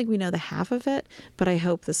 I don't think we know the half of it, but I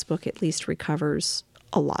hope this book at least recovers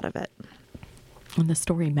a lot of it. And the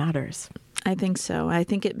story matters. I think so. I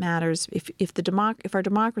think it matters. If our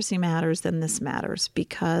democracy matters, then this matters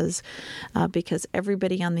because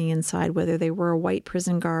everybody on the inside, whether they were a white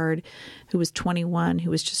prison guard who was 21, who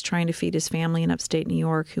was just trying to feed his family in upstate New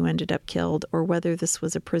York, who ended up killed, or whether this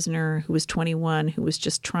was a prisoner who was 21, who was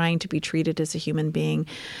just trying to be treated as a human being,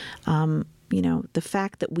 the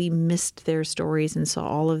fact that we missed their stories and saw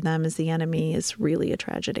all of them as the enemy is really a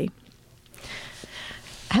tragedy.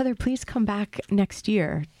 Heather, please come back next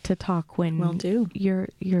year to talk when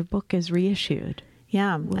your book is reissued.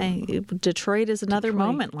 Yeah, Detroit is another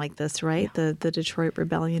moment like this, right? Yeah. The Detroit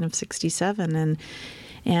Rebellion of '67,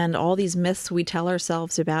 and all these myths we tell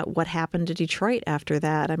ourselves about what happened to Detroit after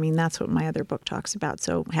that. I mean, that's what my other book talks about.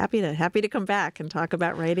 So happy to come back and talk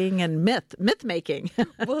about writing and myth making.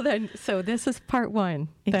 Well, then, so this is part one.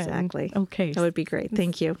 Exactly. Then. Okay. That would be great.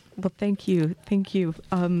 Thank you. Well, thank you. Thank you.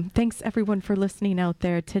 Thanks, everyone, for listening out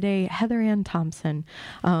there. Today, Heather Ann Thompson,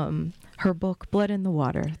 her book, Blood in the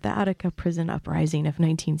Water, The Attica Prison Uprising of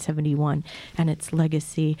 1971 and Its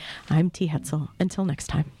Legacy. I'm T. Hetzel. Until next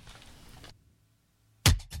time.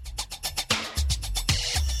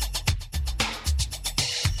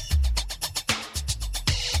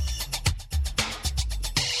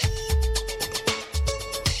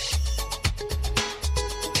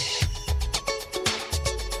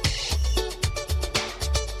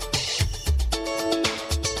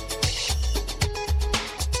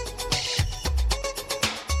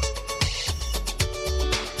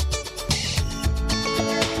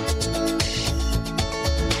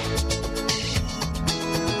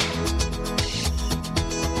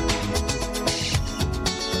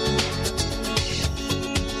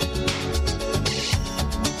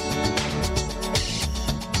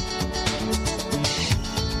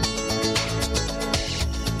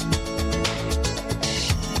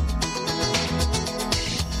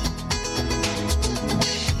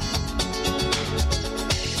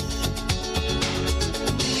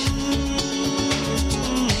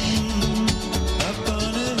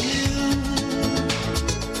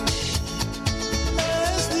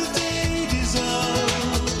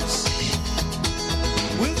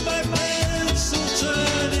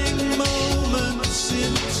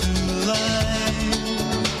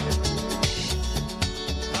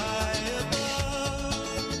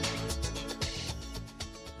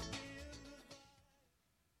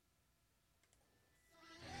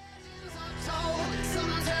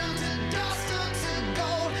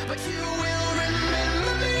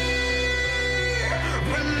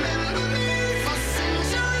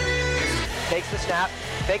 takes the snap,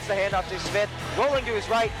 fakes the handoff to Smith, rolling to his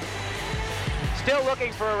right, still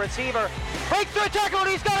looking for a receiver, breaks through a tackle, and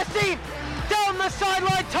he's got a seam! Down the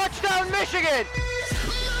sideline, touchdown Michigan!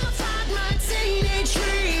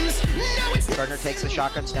 Gardner takes the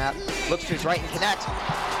shotgun snap, looks to his right and connects.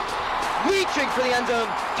 Reaching for the end zone,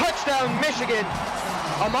 touchdown Michigan,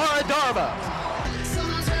 Amara Darba.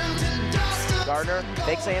 Gardner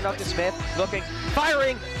takes the handoff to Smith, looking,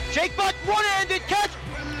 firing, Jake Butt, one-handed catch,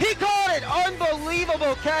 he caught it,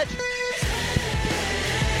 unbelievable catch.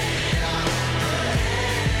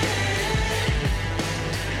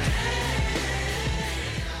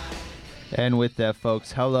 And with that,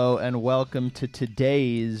 folks, hello and welcome to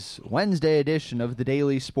today's Wednesday edition of the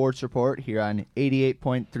Daily Sports Report here on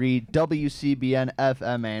 88.3 WCBN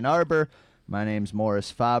FM Ann Arbor. My name's Morris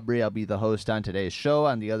Fabry. I'll be the host on today's show.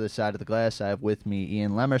 On the other side of the glass, I have with me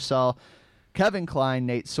Ian Lemersall, Kevin Klein,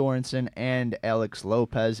 Nate Sorensen, and Alex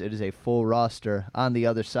Lopez. It is a full roster on the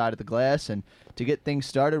other side of the glass. And to get things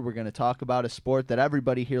started, we're going to talk about a sport that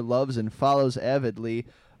everybody here loves and follows avidly,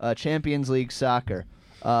 Champions League soccer.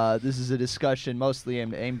 This is a discussion mostly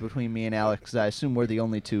aimed between me and Alex. I assume we're the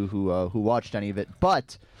only two who watched any of it.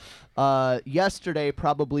 But yesterday,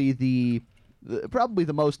 probably the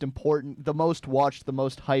most important, the most watched, the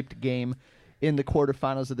most hyped game in the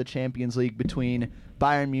quarterfinals of the Champions League between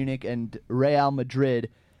Bayern Munich and Real Madrid.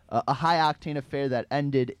 A high-octane affair that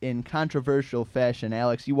ended in controversial fashion.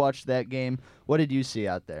 Alex, you watched that game. What did you see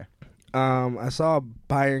out there? I saw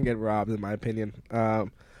Bayern get robbed, in my opinion.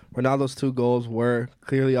 Ronaldo's 2 goals were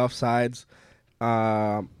clearly offsides.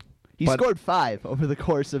 He scored 5 over the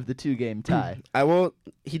course of the 2-game tie.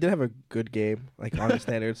 He did have a good game, like on his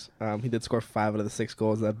standards. He did score 5 out of the 6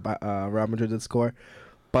 goals that Real Madrid did score.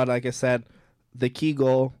 But like I said, the key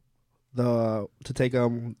goal, to take I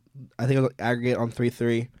think it was aggregate on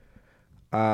 3-3.